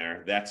back in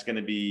there. That's going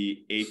to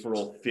be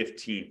April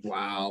 15th.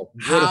 Wow.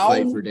 What a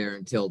fight for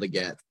Darren Till to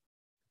get.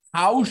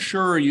 How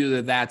sure are you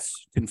that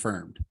that's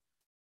confirmed?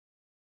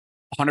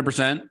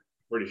 100%?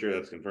 Pretty sure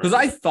that's confirmed. Because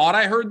I thought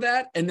I heard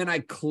that, and then I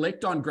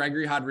clicked on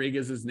Gregory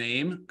Rodriguez's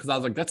name because I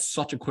was like, that's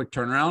such a quick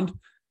turnaround.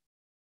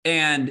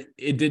 And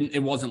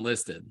it wasn't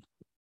listed.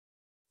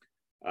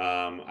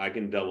 I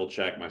can double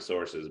check my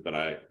sources, but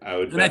I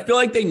would. And I feel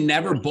like they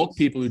never book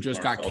people who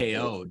just got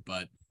KO'd,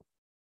 but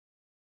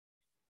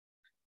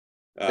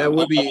that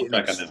would be an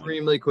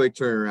extremely quick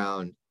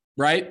turnaround,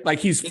 right? Like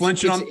he's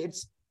flinching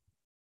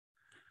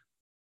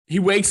he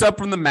wakes up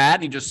from the mat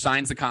and he just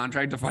signs the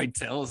contract to fight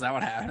Till. Is that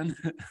what happened?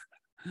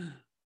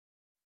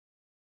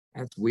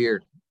 That's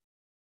weird.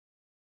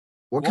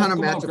 What kind of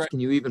matchups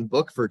can you even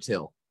book for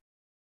Till?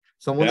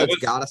 Someone that's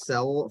got to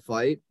sell a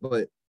fight,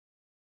 but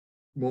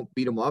won't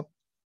beat him up.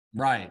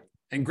 Right.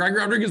 And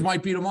Gregory Rodriguez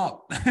might beat him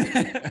up.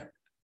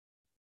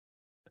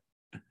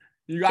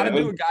 You got to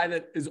do a guy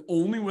that is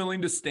only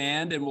willing to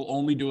stand and will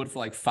only do it for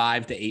like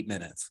 5 to 8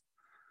 minutes.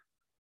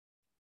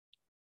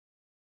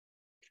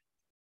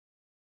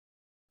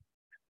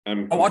 I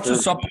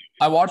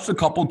watched a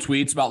couple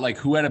tweets about like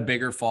who had a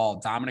bigger fall,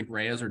 Dominic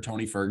Reyes or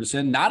Tony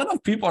Ferguson. Not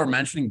enough people are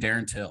mentioning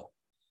Darren Till.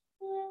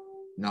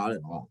 Not at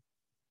all.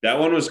 That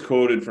one was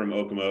quoted from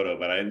Okamoto,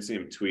 but I didn't see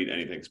him tweet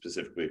anything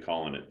specifically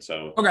calling it.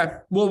 So okay,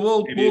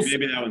 well,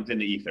 maybe that one's in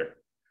the ether.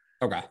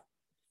 Okay.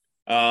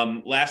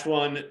 Last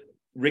one: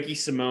 Ricky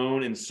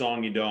Simone and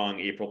Song Yadong,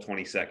 April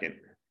 22nd.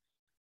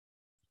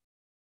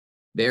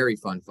 Very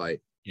fun fight.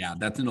 Yeah,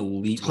 that's an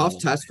elite. Tough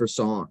test for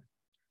Song.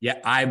 Yeah,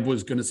 I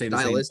was going to say the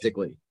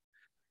stylistically. Same.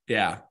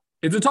 Yeah,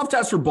 it's a tough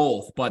test for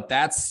both, but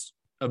that's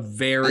a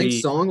very. I think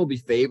Song will be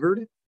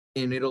favored,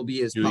 and it'll be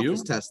his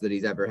toughest test that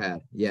he's ever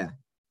had. Yeah.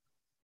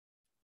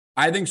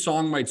 I think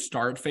Song might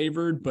start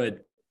favored,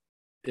 but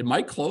it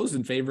might close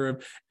in favor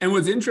of. And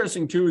what's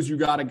interesting, too, is you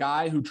got a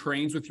guy who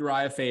trains with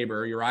Uriah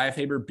Faber. Uriah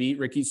Faber beat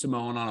Ricky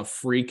Simone on a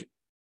freak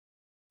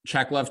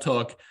check left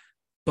hook,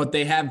 but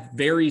they have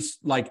very,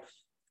 like,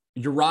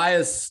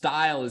 Uriah's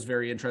style is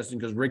very interesting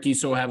because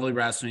Ricky's so heavily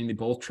wrestling. They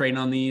both train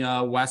on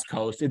the West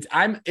Coast.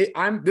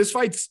 This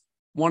fight's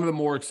one of the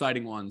more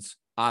exciting ones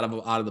out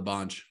of the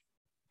bunch.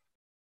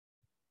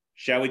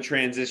 Shall we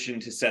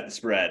transition to set the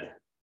spread?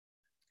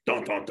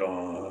 Dun, dun,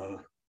 dun.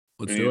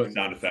 Let's do it.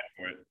 Sound effect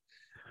for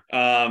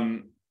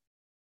it.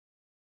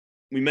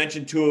 We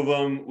mentioned 2 of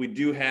them. We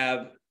do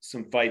have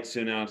some fights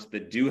to announce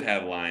that do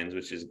have lines,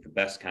 which is the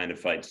best kind of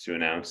fights to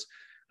announce.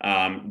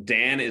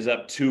 Dan is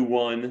up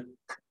 2-1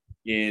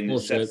 in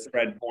set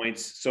spread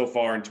points so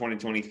far in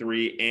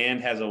 2023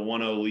 and has a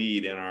 1-0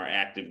 lead in our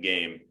active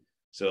game.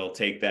 So he'll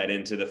take that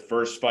into the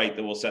first fight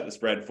that we'll set the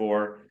spread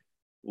for.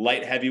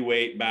 Light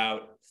heavyweight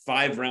bout,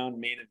 5-round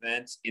main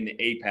event in the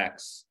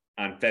Apex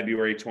on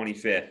February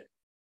 25th.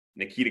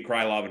 Nikita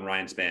Krylov and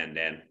Ryan Spann.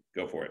 Dan,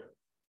 go for it.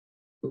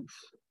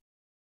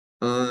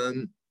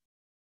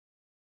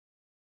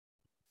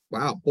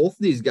 Wow, both of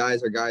these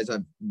guys are guys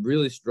I've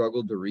really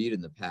struggled to read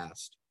in the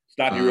past.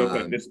 Stop you real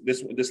quick.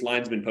 This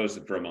line's been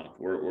posted for a month.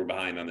 We're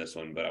behind on this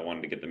one, but I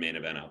wanted to get the main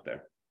event out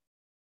there.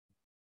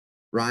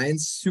 Ryan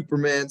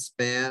Superman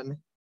Spann,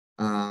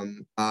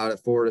 out at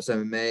Fortis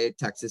MMA,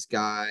 Texas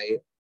guy,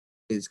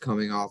 is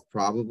coming off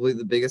probably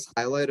the biggest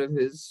highlight of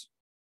his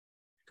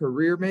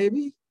career,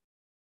 maybe.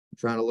 I'm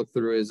trying to look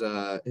through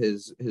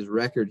his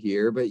record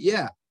here, but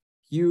yeah,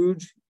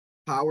 huge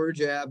power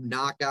jab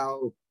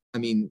knockout. I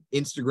mean,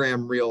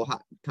 Instagram reel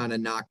kind of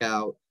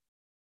knockout.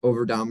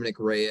 over Dominic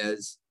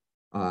Reyes.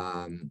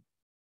 On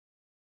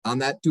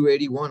that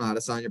 281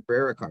 Adesanya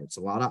Pereira card, it's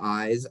a lot of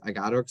eyes. I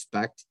got to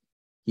expect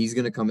he's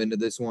going to come into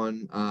this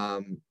one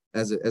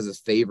as a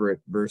favorite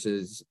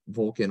versus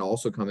Volkan,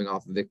 also coming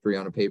off a victory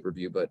on a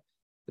pay-per-view, but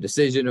the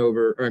decision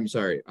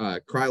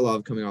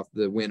Krylov coming off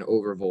the win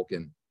over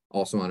Volkan,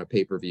 also on a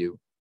pay-per-view.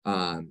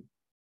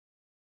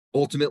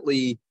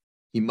 Ultimately,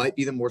 he might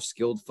be the more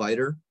skilled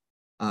fighter,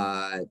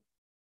 but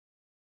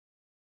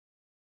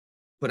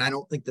I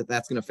don't think that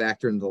that's going to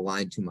factor into the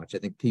line too much. I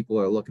think people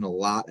are looking a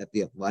lot at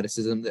the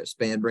athleticism that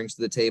Spann brings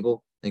to the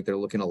table. I think they're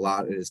looking a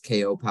lot at his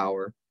KO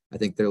power. I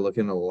think they're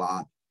looking a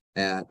lot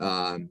at,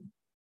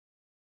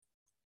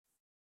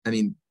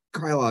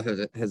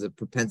 Krylov has a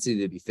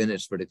propensity to be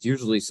finished, but it's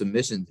usually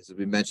submissions, as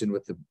we mentioned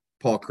with the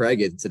Paul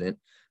Craig incident.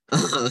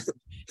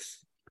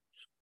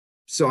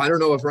 So I don't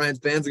know if Ryan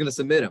Spann's going to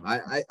submit him.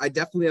 I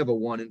definitely have a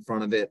 1 in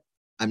front of it.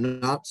 I'm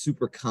not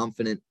super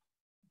confident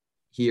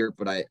here,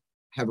 but I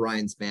have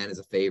Ryan Spann as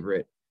a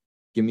favorite.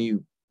 Give me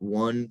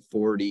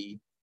 140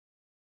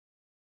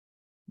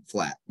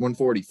 flat,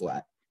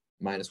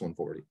 minus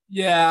 140.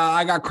 Yeah,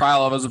 I got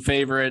Krylov as a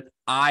favorite.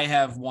 I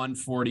have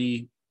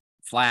 140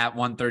 flat,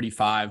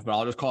 135, but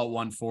I'll just call it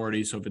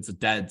 140. So if it's a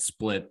dead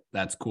split,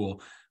 that's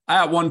cool. I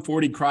got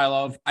 140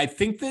 Krylov. I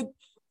think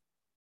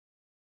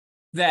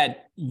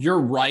that you're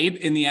right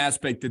in the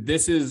aspect that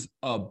this is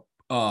a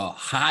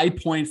high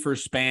point for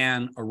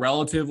Spann, a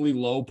relatively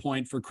low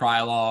point for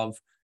Krylov.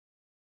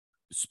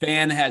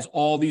 Spann has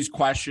all these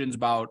questions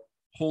about,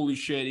 holy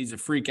shit, he's a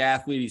freak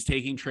athlete. He's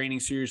taking training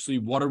seriously.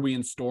 What are we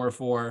in store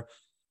for?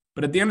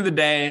 But at the end of the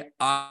day,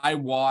 I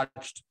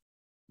watched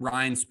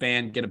Ryan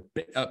Spann get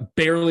a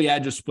barely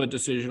edge a split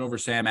decision over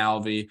Sam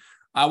Alvey.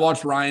 I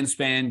watched Ryan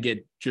Spann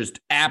get just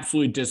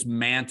absolutely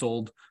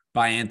dismantled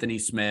by Anthony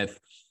Smith.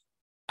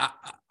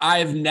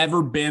 I've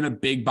never been a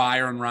big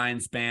buyer on Ryan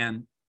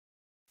Spann.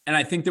 And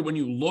I think that when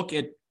you look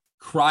at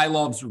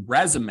Krylov's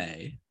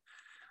resume,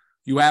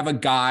 you have a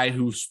guy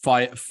who's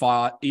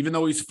fought, even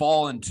though he's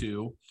fallen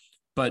to,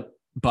 but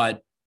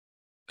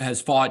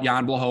has fought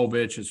Jan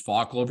Blachowicz, has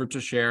fought Glover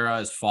Teixeira,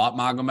 has fought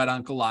Magomed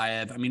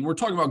Ankalaev. I mean, we're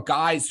talking about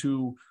guys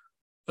who,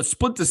 a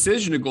split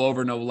decision to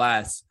Glover, no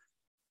less.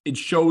 It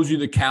shows you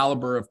the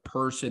caliber of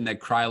person that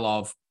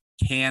Krylov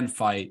can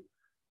fight.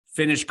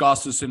 Finished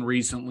Gustafsson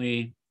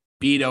recently,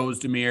 beat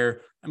Ozdemir.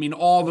 I mean,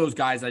 all those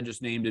guys I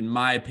just named, in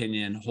my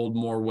opinion, hold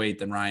more weight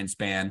than Ryan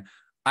Spann.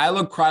 I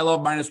look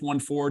Krylov minus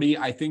 140.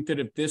 I think that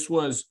if this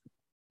was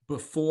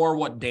before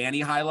what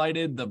Danny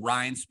highlighted, the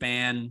Ryan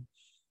Spann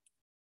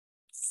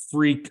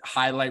freak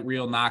highlight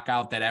reel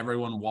knockout that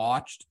everyone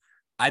watched,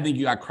 I think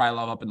you got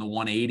Krylov up in the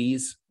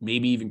 180s,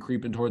 maybe even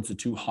creeping towards the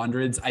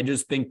 200s. I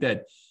just think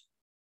that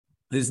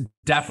this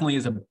definitely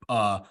is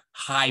a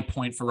high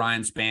point for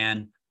Ryan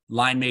Spann.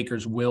 Line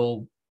makers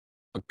will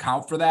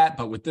account for that,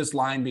 but with this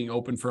line being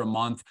open for a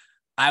month,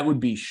 I would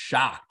be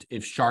shocked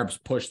if sharps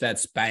push that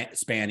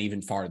span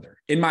even farther,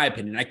 in my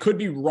opinion. I could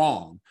be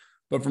wrong,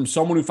 but from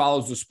someone who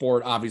follows the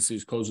sport, obviously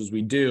as close as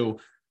we do,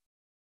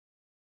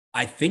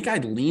 I think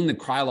I'd lean the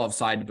Krylov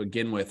side to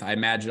begin with. I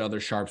imagine other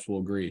sharps will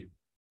agree.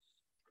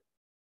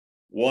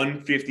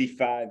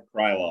 155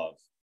 Krylov.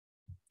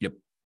 Yep.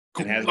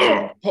 It has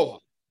been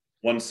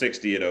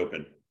 160 at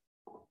open.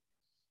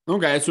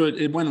 Okay, so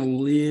it went a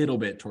little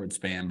bit towards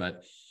Spann,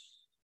 but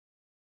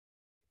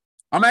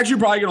I'm actually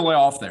probably going to lay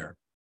off there.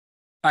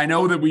 I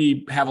know that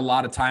we have a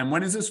lot of time.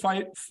 When is this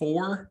fight?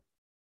 4?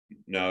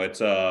 No,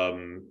 it's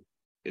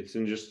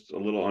in just a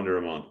little under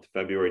a month,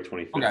 February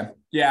 25th. Okay.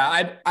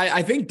 Yeah,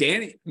 I think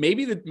Danny,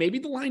 maybe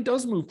the line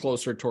does move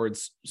closer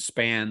towards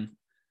Spann.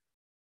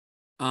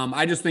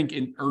 I just think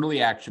in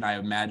early action, I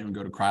imagine we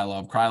go to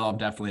Krylov. Krylov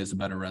definitely has a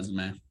better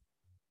resume.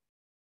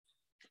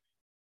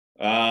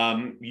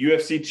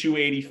 UFC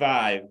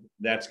 285.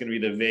 That's going to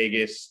be the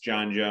Vegas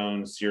John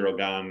Jones Cyril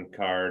Gane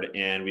card,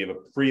 and we have a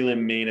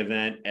prelim main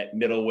event at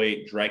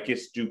middleweight: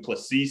 Dricus du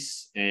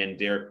Plessis and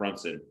Derek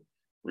Brunson.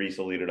 Reese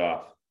will lead it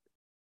off.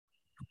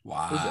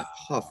 Wow, this is a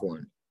tough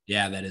one.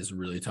 Yeah, that is a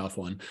really tough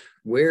one.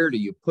 Where do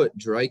you put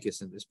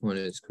Dricus at this point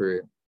in his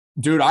career?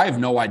 Dude, I have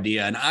no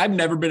idea, and I've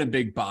never been a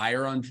big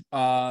buyer on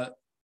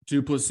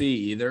du Plessis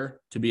either,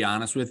 to be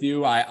honest with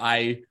you.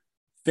 I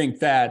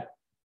think that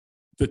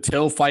the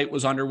Till fight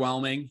was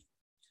underwhelming.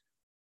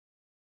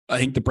 I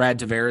think the Brad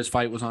Tavares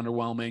fight was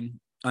underwhelming.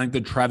 I think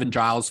the Trevin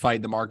Giles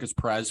fight, the Marcus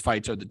Perez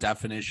fights are the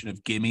definition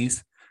of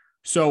gimmies.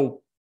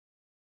 So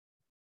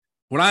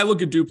when I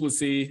look at du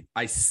Plessis,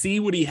 I see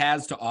what he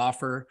has to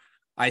offer.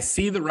 I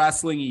see the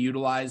wrestling he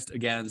utilized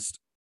against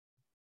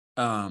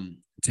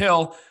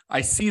Till.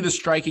 I see the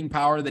striking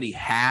power that he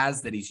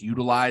has, that he's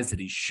utilized, that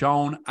he's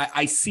shown.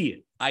 I see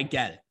it. I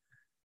get it.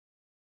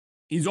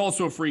 He's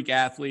also a freak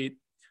athlete,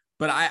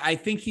 but I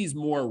think he's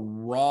more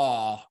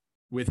raw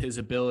with his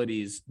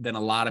abilities than a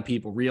lot of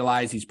people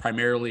realize. He's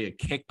primarily a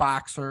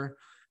kickboxer.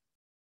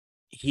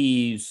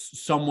 He's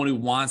someone who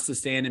wants to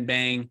stand and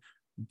bang.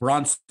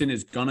 Brunson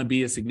is going to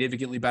be a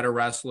significantly better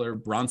wrestler.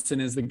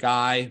 Brunson is the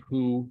guy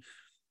who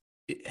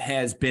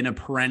has been a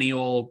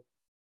perennial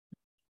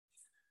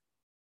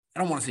I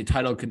don't want to say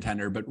title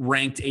contender, but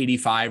ranked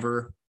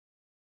 85er.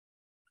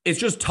 It's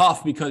just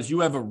tough because you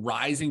have a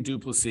rising Du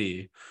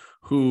Plessis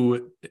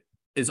who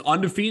is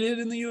undefeated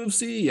in the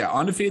UFC. Yeah,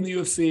 undefeated in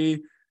the UFC.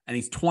 And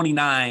he's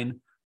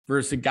 29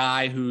 versus a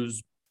guy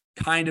who's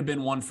kind of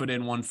been 1 foot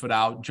in, 1 foot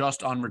out,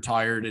 just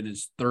unretired and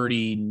is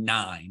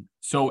 39.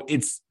 So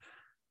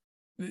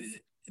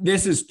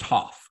this is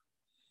tough.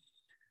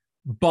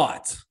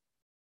 But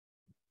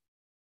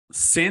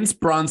since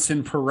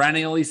Brunson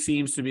perennially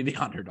seems to be the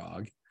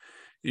underdog,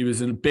 he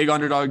was a big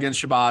underdog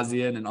against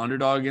Shabazian, an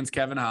underdog against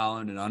Kevin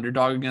Holland, an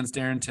underdog against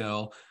Darren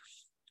Till,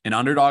 an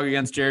underdog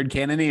against Jared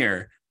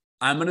Cannonier.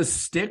 I'm going to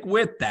stick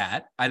with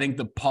that. I think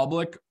the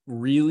public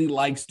really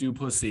likes Du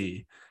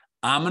Plessis.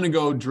 I'm going to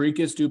go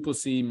Dricus Du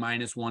Plessis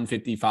minus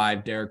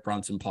 155, Derek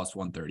Brunson plus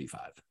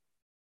 135.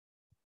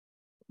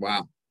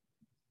 Wow.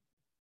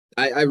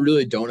 I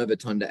really don't have a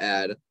ton to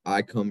add.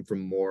 I come from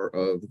more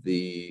of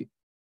the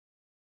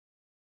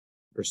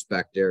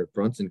respect Derek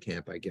Brunson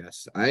camp, I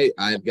guess.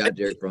 I've got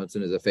Derek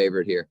Brunson as a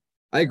favorite here.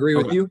 I agree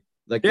with you.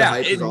 Like,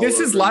 yeah, this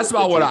is less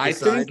about what I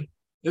think.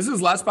 This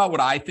is less about what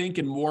I think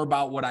and more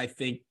about what I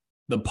think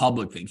the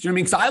public thinks. You know what I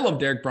mean? Because I love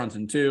Derek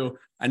Brunson too.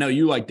 I know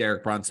you like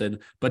Derek Brunson,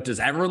 but does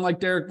everyone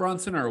like Derek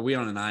Brunson, or are we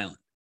on an island?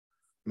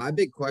 My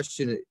big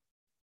question,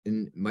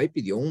 and might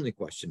be the only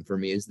question for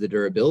me, is the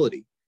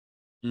durability.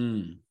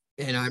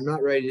 And I'm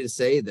not ready to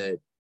say that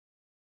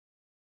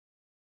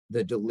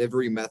the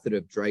delivery method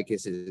of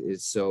Dricus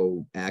is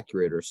so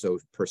accurate or so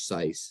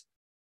precise,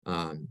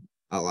 a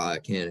la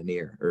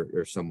Cannonier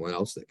or someone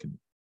else that can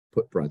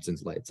put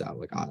Brunson's lights out,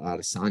 like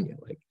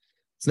Adesanya. Like,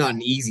 it's not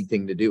an easy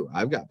thing to do.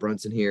 I've got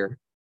Brunson here.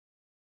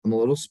 I'm a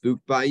little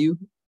spooked by you.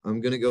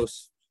 I'm going to go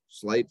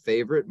slight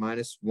favorite,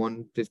 minus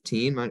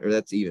 115, or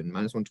that's even,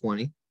 minus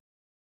 120.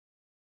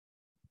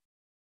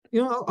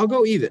 You know, I'll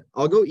go even.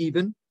 I'll go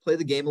even, play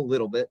the game a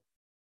little bit.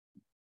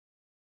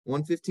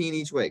 115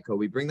 each way,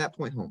 Kobe. Bring that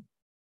point home.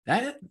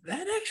 That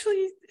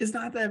actually is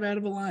not that bad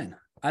of a line.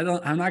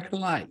 I'm not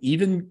gonna lie.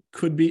 Even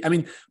could be. I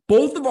mean,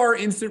 both of our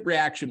instant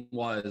reaction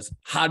was,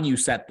 how do you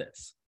set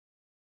this?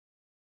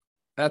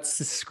 That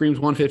screams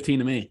 115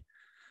 to me.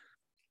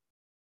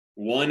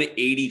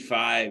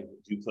 185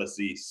 Du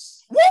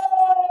Plessis.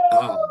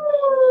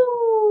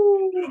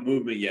 Oh. No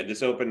movement yet.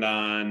 This opened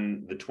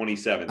on the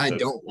 27th. I so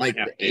don't like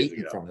the 8 in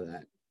ago. front of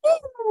that.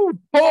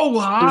 Oh,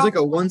 wow. There's like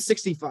a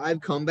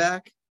 165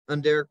 comeback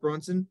on Derek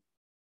Brunson.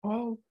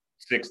 Oh,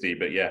 60,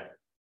 but yeah.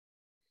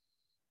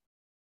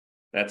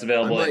 That's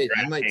available. I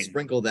might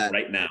sprinkle that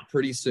right now.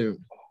 Pretty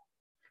soon.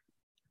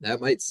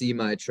 That might see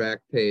my track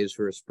pays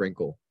for a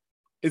sprinkle.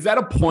 is that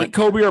a point,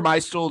 Kobe, or do I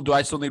still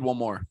need one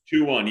more?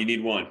 2-1. You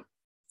need one.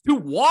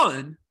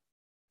 2-1?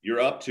 You're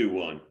up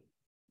 2-1.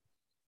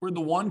 Where'd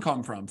the one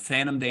come from?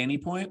 Phantom Danny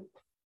point?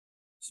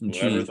 Some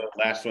cheese. The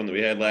last one that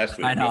we had last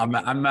week. I know.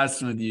 I'm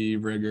messing with you,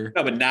 Rigger.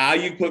 No, but now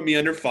you put me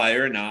under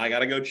fire, and now I got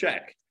to go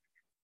check.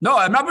 No,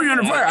 I'm not putting you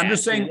under fire. I'm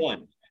just saying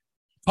one.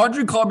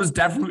 Country Club is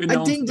definitely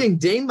known. I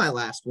ding my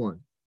last one.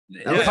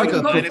 That was like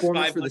a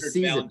performance for the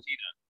season. Valentina.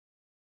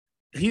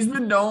 He's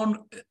been known.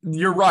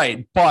 You're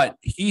right, but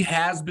he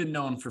has been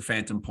known for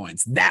phantom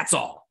points. That's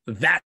all.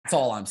 That's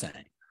all I'm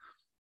saying.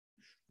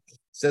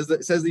 Says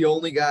the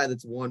only guy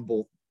that's won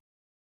both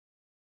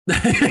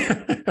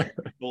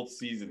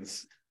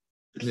seasons.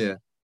 Yeah.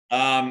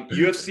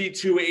 UFC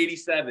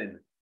 287,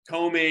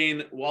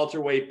 co-main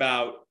welterweight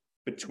bout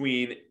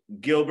between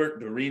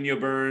Gilbert Durinho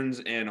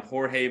Burns and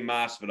Jorge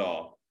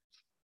Masvidal.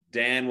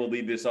 Dan will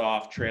lead this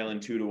off,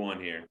 trailing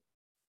 2-1 here.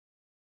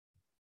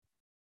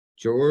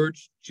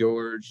 George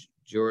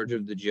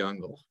of the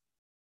Jungle.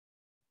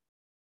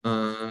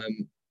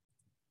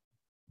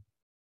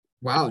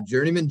 Wow,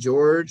 Journeyman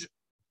George.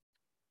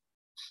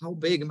 How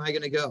big am I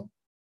going to go?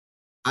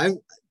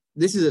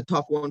 This is a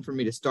tough one for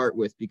me to start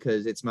with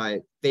because it's my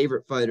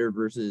favorite fighter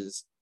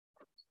versus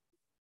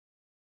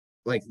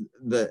like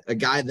a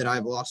guy that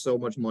I've lost so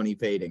much money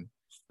fading.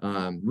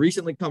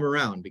 Recently come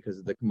around because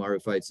of the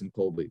Kamaru fights in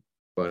Colby,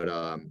 but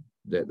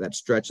that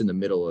stretch in the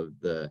middle of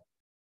the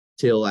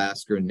Till,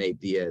 Asker, and Nate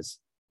Diaz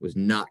was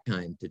not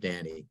kind to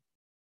Danny.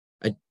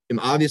 I am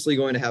obviously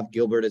going to have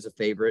Gilbert as a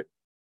favorite.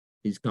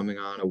 He's coming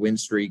on a win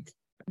streak.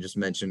 I just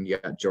mentioned you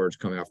got George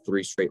coming off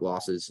 3 straight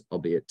losses,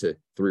 albeit to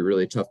 3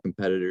 really tough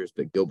competitors,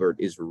 but Gilbert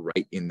is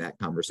right in that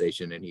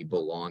conversation and he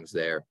belongs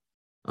there.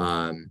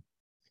 I'm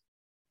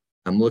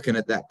looking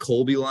at that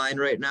Colby line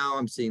right now.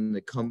 I'm seeing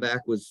the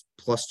comeback was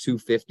plus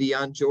 250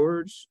 on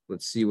George.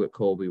 Let's see what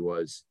Colby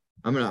was.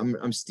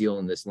 I'm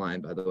stealing this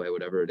line, by the way,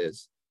 whatever it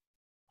is.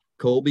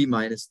 Colby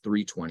minus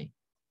 320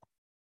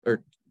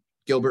 or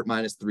Gilbert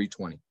minus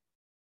 320.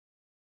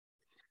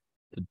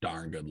 A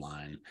darn good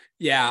line.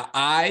 Yeah,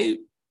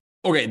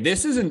 okay,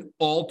 this is an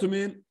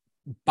ultimate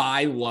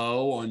buy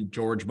low on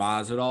George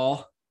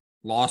Masvidal.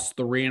 Lost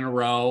 3 in a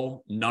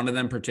row, none of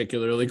them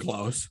particularly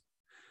close.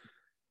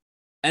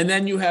 And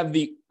then you have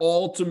the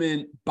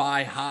ultimate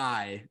buy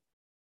high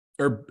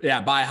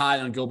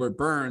on Gilbert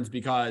Burns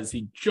because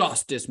he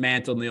just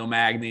dismantled Neil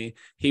Magny.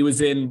 He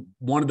was in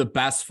one of the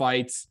best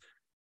fights,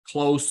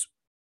 close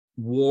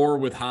war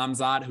with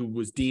Hamzat, who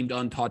was deemed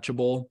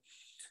untouchable.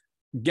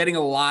 Getting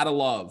a lot of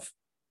love,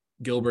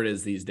 Gilbert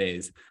is these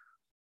days.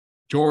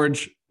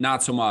 George,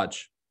 not so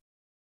much.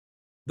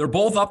 They're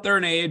both up there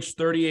in age,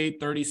 38,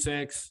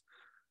 36.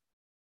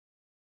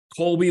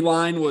 Colby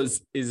line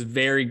is a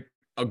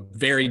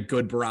very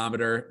good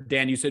barometer.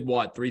 Dan, you said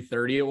what?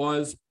 330 it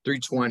was?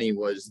 320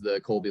 was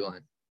the Colby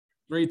line.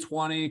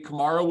 320.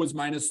 Kamaru was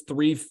minus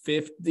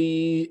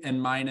 350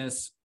 and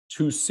minus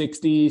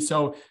 260.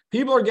 So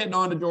people are getting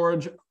on to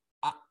George.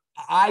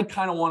 I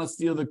kind of want to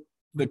steal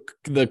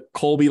the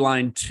Colby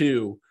line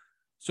too.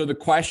 So the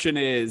question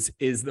is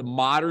the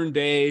modern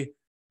day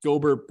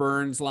Gilbert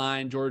Burns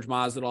line, George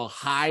Masvidal,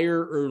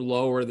 higher or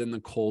lower than the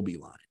Colby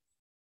line?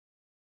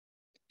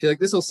 I feel like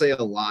this will say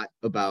a lot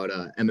about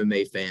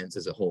MMA fans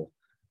as a whole,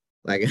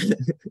 like,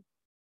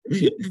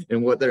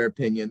 and what their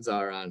opinions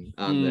are on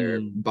their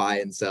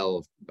buy and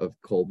sell of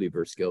Colby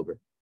versus Gilbert.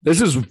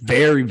 This is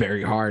very,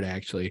 very hard,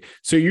 actually.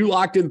 So you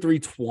locked in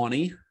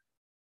 320?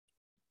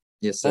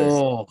 Yes,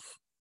 sir.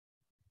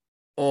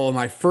 Oh,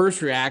 my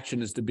first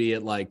reaction is to be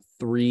at like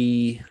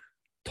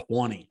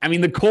 320. I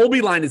mean, the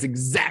Colby line is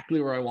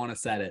exactly where I want to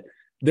set it.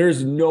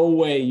 There's no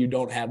way you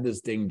don't have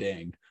this ding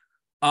ding.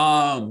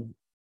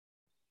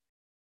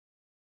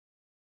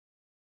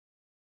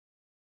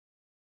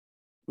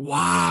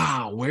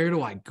 Wow, where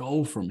do I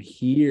go from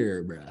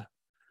here, bruh?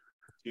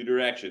 2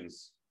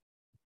 directions.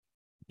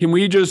 Can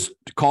we just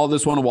call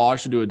this one a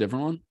wash and do a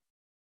different one?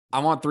 I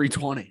want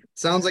 320.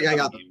 Sounds like I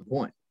got the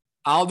point.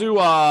 I'll do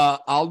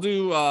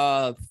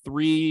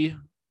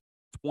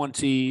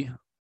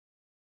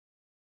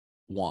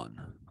 321.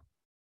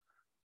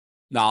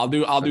 No, I'll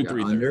do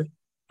 330.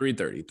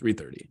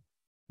 330.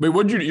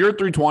 Wait, you're at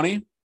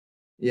 320?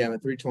 Yeah, I'm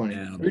at 320.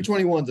 Yeah,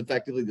 321 is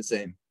effectively the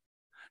same.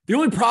 The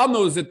only problem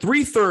though is at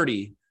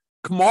 330,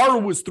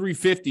 Kamaru was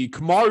 350.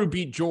 Kamaru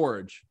beat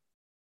George.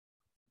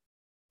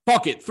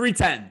 Fuck it.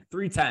 310.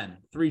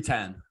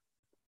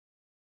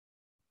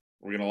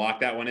 We're going to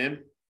lock that one in?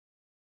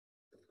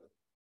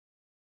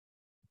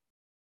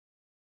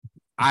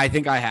 I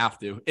think I have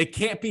to. It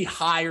can't be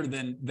higher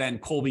than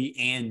Colby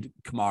and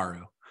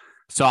Kamaru.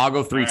 So I'll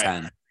go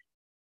 310. Right.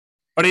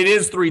 But it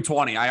is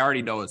 320. I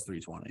already know it's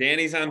 320.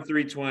 Danny's on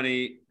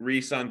 320.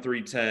 Reese on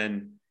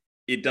 310.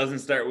 It doesn't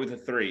start with a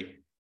 3.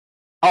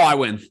 Oh, I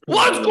win.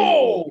 Let's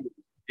go.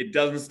 It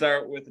doesn't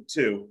start with a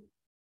 2.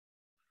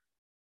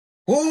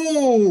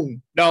 Oh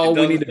no,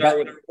 we need to start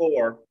with a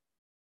 4.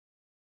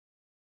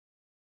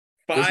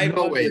 5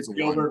 no way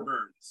Gilbert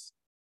Burns.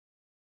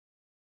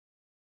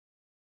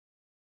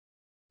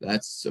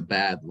 That's a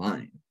bad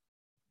line.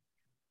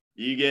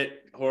 You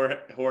get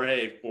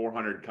Jorge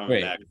 400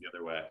 coming back the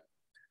other way.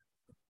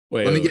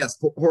 Let me guess.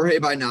 Jorge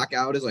by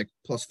knockout is like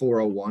plus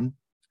 401.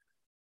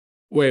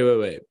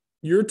 Wait.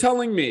 You're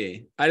telling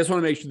me, I just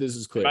want to make sure this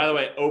is clear. By the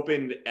way,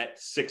 opened at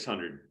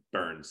 600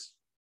 Burns.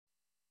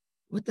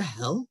 What the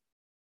hell?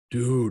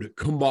 Dude,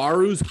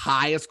 Kamaru's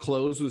highest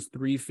close was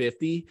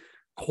 350.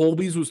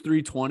 Colby's was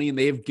 320, and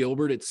they have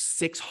Gilbert at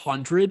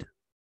 600,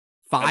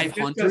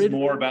 500. It says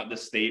more about the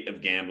state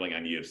of gambling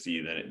on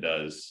UFC than it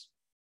does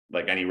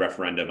like any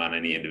referendum on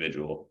any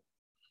individual.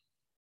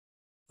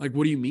 Like,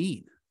 what do you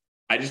mean?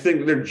 I just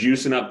think they're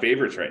juicing up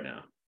favorites right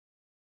now.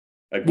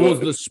 Like,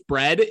 is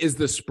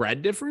the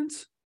spread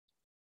difference?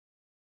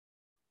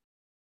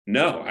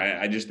 No,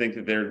 I just think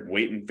that they're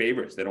weighting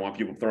favorites. They don't want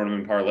people throwing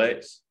them in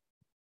parlays.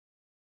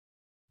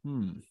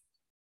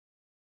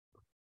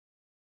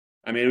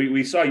 I mean,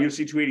 we saw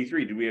UFC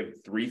 283. Do we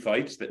have 3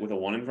 fights with a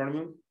 1 in front of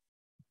them?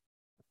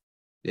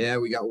 Yeah,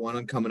 we got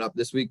one coming up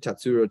this week.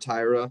 Tatsuro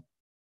Taira.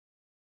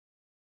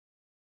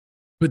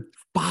 But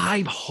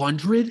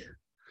 500?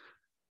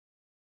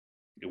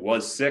 It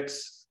was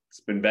 6.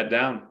 It's been bet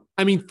down.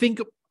 I mean,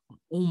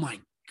 oh my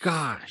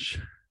gosh.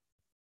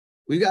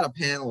 We've got a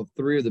panel of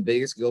 3 of the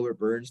biggest Gilbert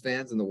Burns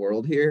fans in the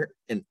world here,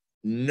 and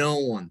no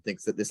one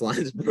thinks that this line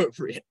is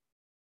appropriate.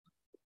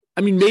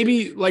 I mean,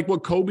 maybe like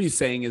what Kobe's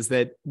saying is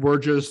that we're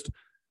just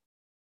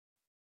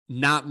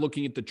not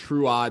looking at the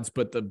true odds,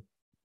 but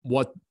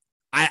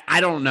I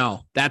don't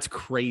know. That's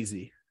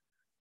crazy.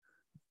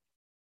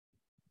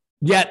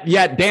 Yet,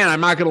 Dan,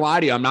 I'm not going to lie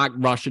to you. I'm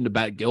not rushing to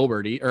bet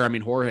Gilbert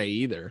Jorge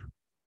either.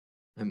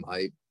 I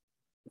might.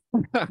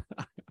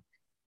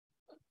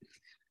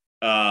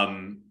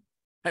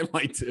 I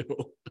might too.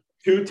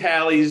 2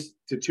 tallies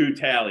to 2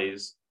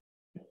 tallies.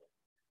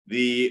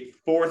 The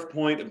 4th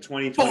point of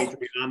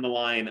 2023 on the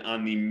line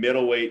on the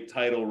middleweight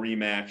title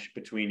rematch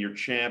between your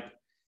champ,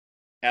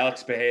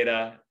 Alex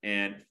Pereira,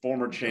 and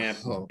former champ,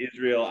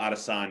 Israel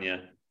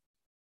Adesanya.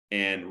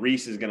 And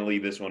Reese is going to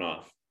lead this one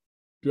off.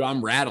 Dude,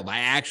 I'm rattled. I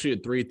actually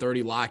had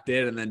 330 locked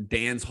in, and then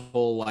Dan's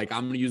whole, like,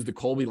 I'm going to use the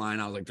Colby line.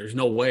 I was like, there's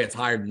no way it's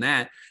higher than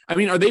that. I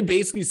mean, are they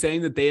basically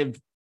saying that they have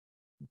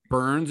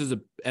Burns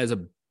as a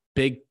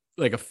big,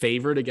 like a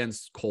favorite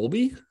against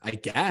Colby? I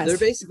guess. They're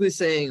basically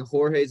saying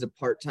Jorge's a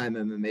part-time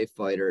MMA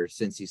fighter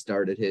since he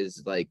started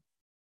his, like,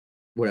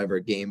 whatever,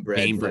 game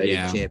bred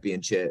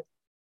championship.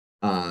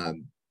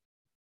 And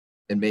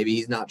maybe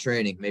he's not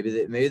training.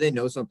 Maybe they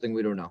know something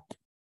we don't know.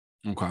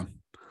 Okay.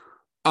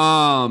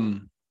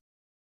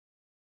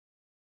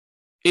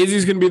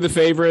 Izzy's going to be the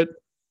favorite.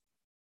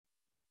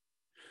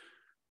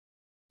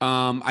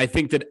 I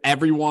think that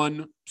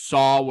everyone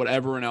saw what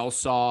everyone else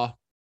saw.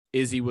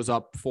 Izzy was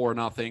up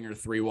 4-0 or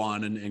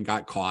 3-1 and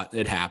got caught.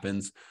 It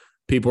happens.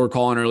 People are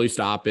calling early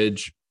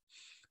stoppage.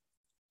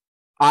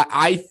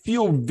 I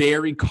feel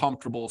very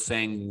comfortable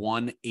saying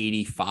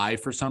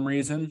 185 for some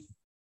reason.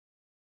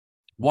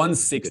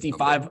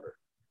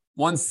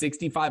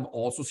 165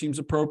 also seems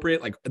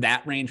appropriate. Like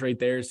that range right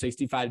there,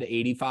 65 to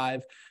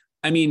 85.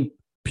 I mean,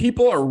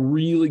 people are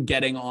really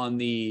getting on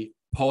the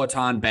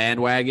Poatan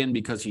bandwagon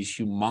because he's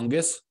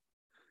humongous.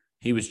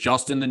 He was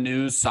just in the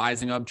news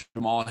sizing up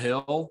Jamal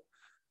Hill.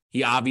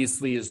 He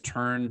obviously has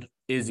turned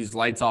Izzy's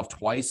lights off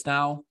twice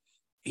now.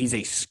 He's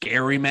a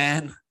scary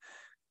man.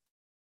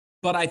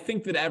 But I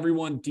think that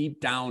everyone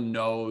deep down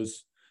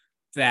knows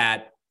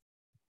that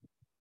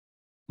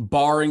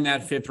barring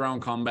that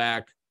 5th-round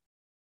comeback,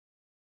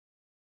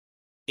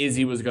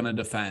 Izzy was going to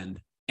defend.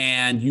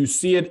 And you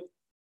see it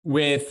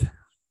with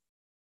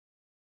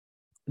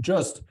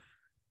just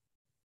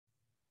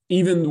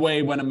even the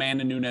way when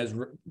Amanda Nunes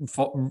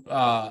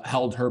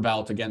held her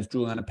belt against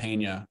Juliana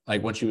Pena,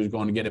 like when she was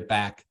going to get it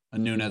back,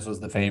 Nunes was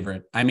the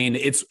favorite. I mean,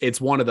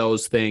 it's one of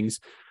those things.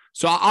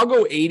 So I'll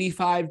go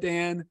 85,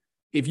 Dan.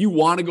 If you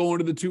want to go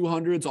into the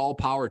 200s, all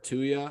power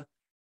to you.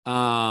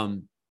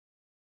 I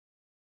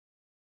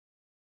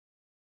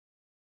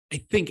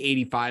think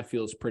 85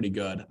 feels pretty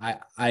good.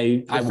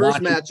 The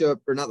first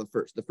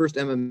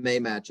MMA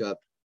matchup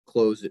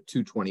closed at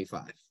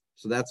 225.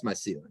 So that's my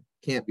ceiling.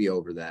 Can't be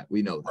over that.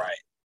 We know that.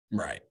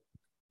 Right.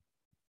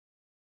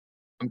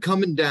 I'm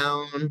coming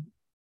down.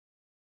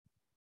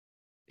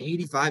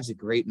 85 is a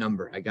great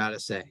number, I gotta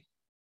say.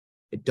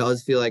 It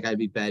does feel like I'd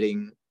be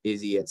betting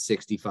Izzy at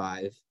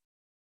 65.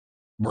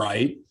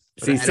 Right.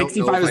 See,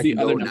 65 is the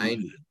other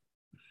 90.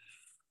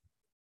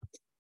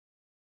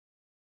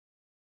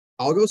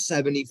 I'll go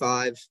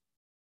 75.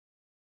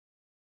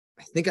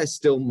 I think I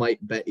still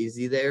might bet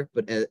Izzy there,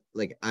 but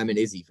I'm an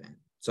Izzy fan.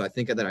 So I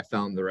think that I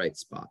found the right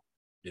spot.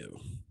 Ew.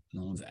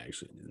 No one's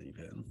actually an Izzy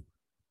fan.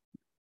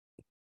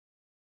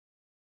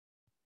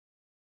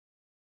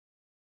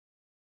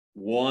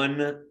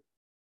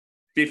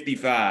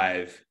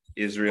 $155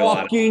 Israel.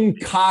 Fucking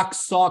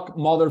cocksuck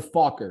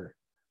motherfucker.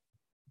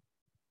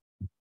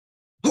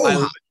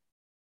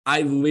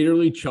 I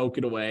literally choke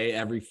it away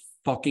every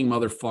fucking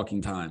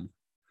motherfucking time.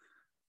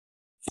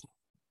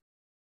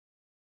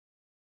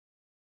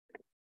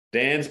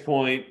 Dan's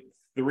point,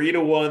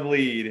 3-1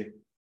 lead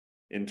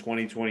in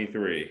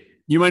 2023.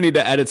 You might need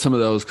to edit some of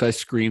those because I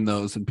scream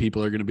those and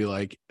people are going to be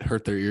like,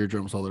 hurt their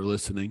eardrums while they're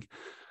listening.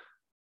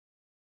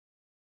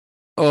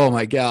 Oh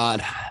my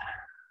God.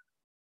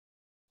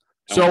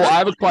 So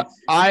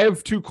I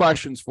have 2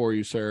 questions for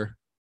you, sir.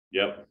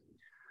 Yep.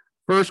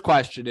 First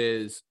question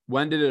is,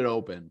 when did it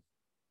open?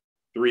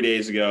 3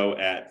 days ago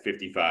at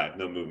 55.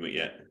 No movement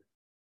yet.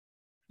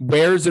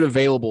 Where is it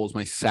available is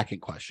my second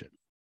question.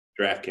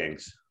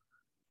 DraftKings.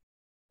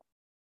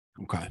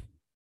 Okay.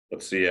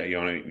 Let's see. You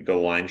want to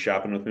go line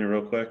shopping with me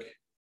real quick?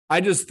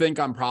 I just think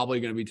I'm probably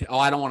going to be.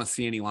 I don't want to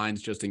see any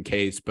lines just in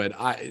case, but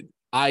I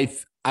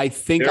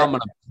think I'm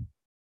going to.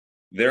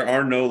 There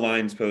are no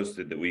lines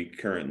posted that we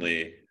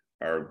currently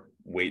are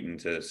waiting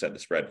to set the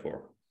spread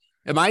for.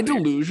 Am I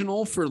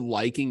delusional for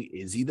liking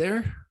Izzy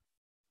there?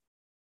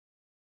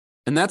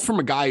 And that's from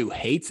a guy who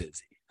hates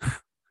Izzy.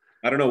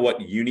 I don't know what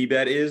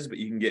Unibet is, but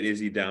you can get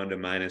Izzy down to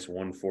minus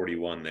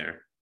 141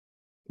 there.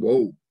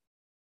 Whoa.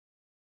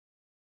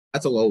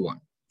 That's a low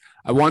one.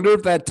 I wonder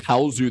if that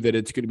tells you that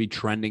it's going to be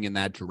trending in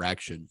that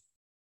direction.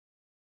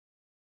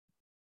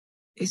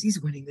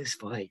 Izzy's winning this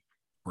fight.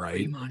 Right.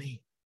 Free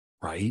money.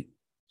 Right.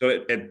 So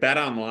at Bet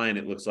Online,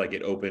 it looks like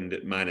it opened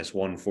at minus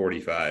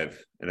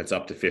 145 and it's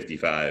up to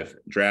 55.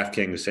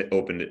 DraftKings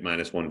opened at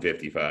minus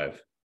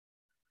 155.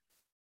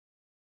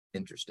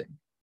 Interesting.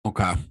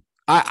 Okay.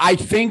 I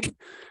think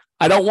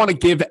I don't want to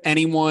give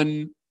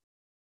anyone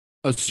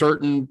a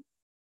certain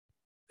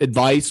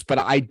advice, but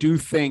I do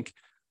think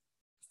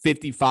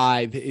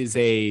 55 is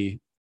a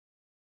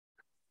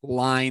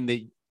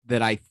line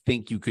that I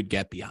think you could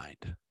get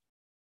behind.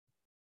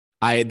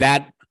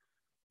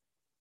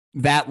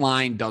 That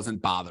line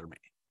doesn't bother me.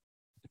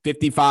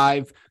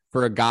 55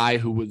 for a guy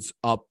who was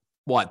up,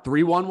 what,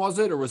 3-1 was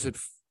it? Or was it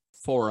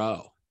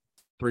 4-0?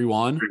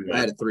 3-1? I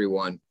had a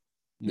 3-1.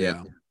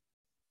 Yeah.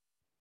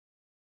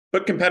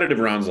 But competitive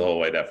rounds the whole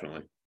way,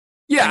 definitely.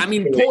 Yeah, I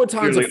mean,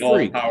 Poatan's a freak.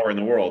 All power in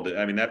the world.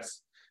 I mean,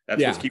 that's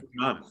what's keeping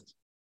him honest.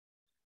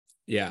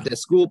 Yeah.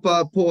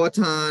 Desculpa,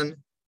 Poatan,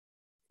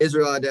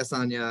 Israel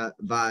Adesanya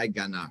vai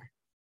ganhar.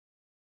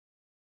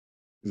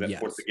 Is that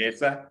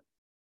Portuguesa?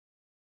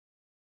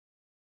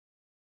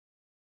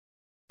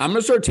 I'm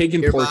going to start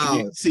taking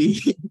Portuguese.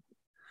 See?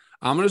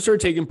 I'm going to start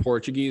taking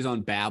Portuguese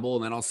on Babbel,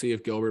 and then I'll see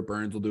if Gilbert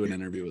Burns will do an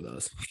interview with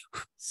us.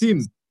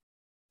 Sim,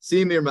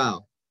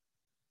 irmão.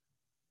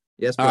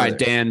 Yes, brother. All right,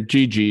 Dan,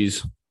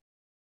 GG's.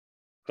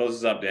 Close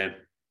this up, Dan.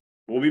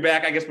 We'll be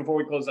back, I guess, before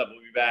we close up. We'll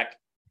be back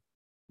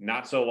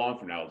not so long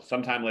from now,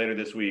 sometime later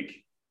this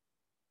week.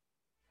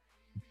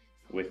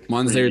 with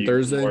Wednesday or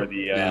Thursday, or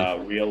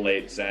the real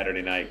late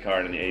Saturday night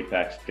card in the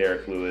Apex.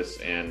 Derek Lewis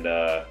and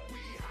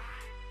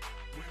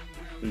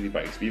who's he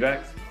fighting?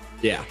 Spivak?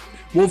 Yeah,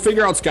 we'll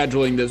figure out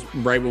scheduling this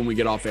right when we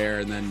get off air,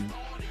 and then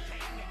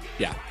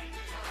yeah.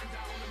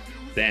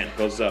 Dan,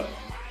 close up.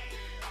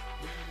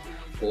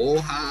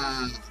 Oh,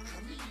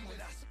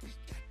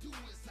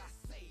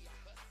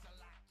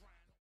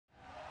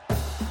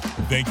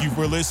 Thank you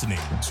for listening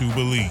to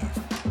Believe.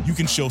 You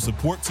can show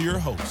support to your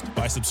host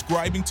by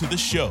subscribing to the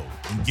show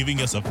and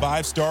giving us a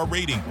 5-star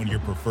rating on your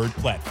preferred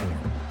platform.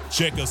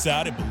 Check us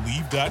out at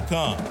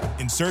Believe.com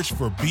and search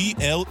for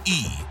BLEAV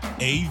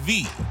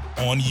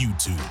on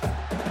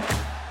YouTube.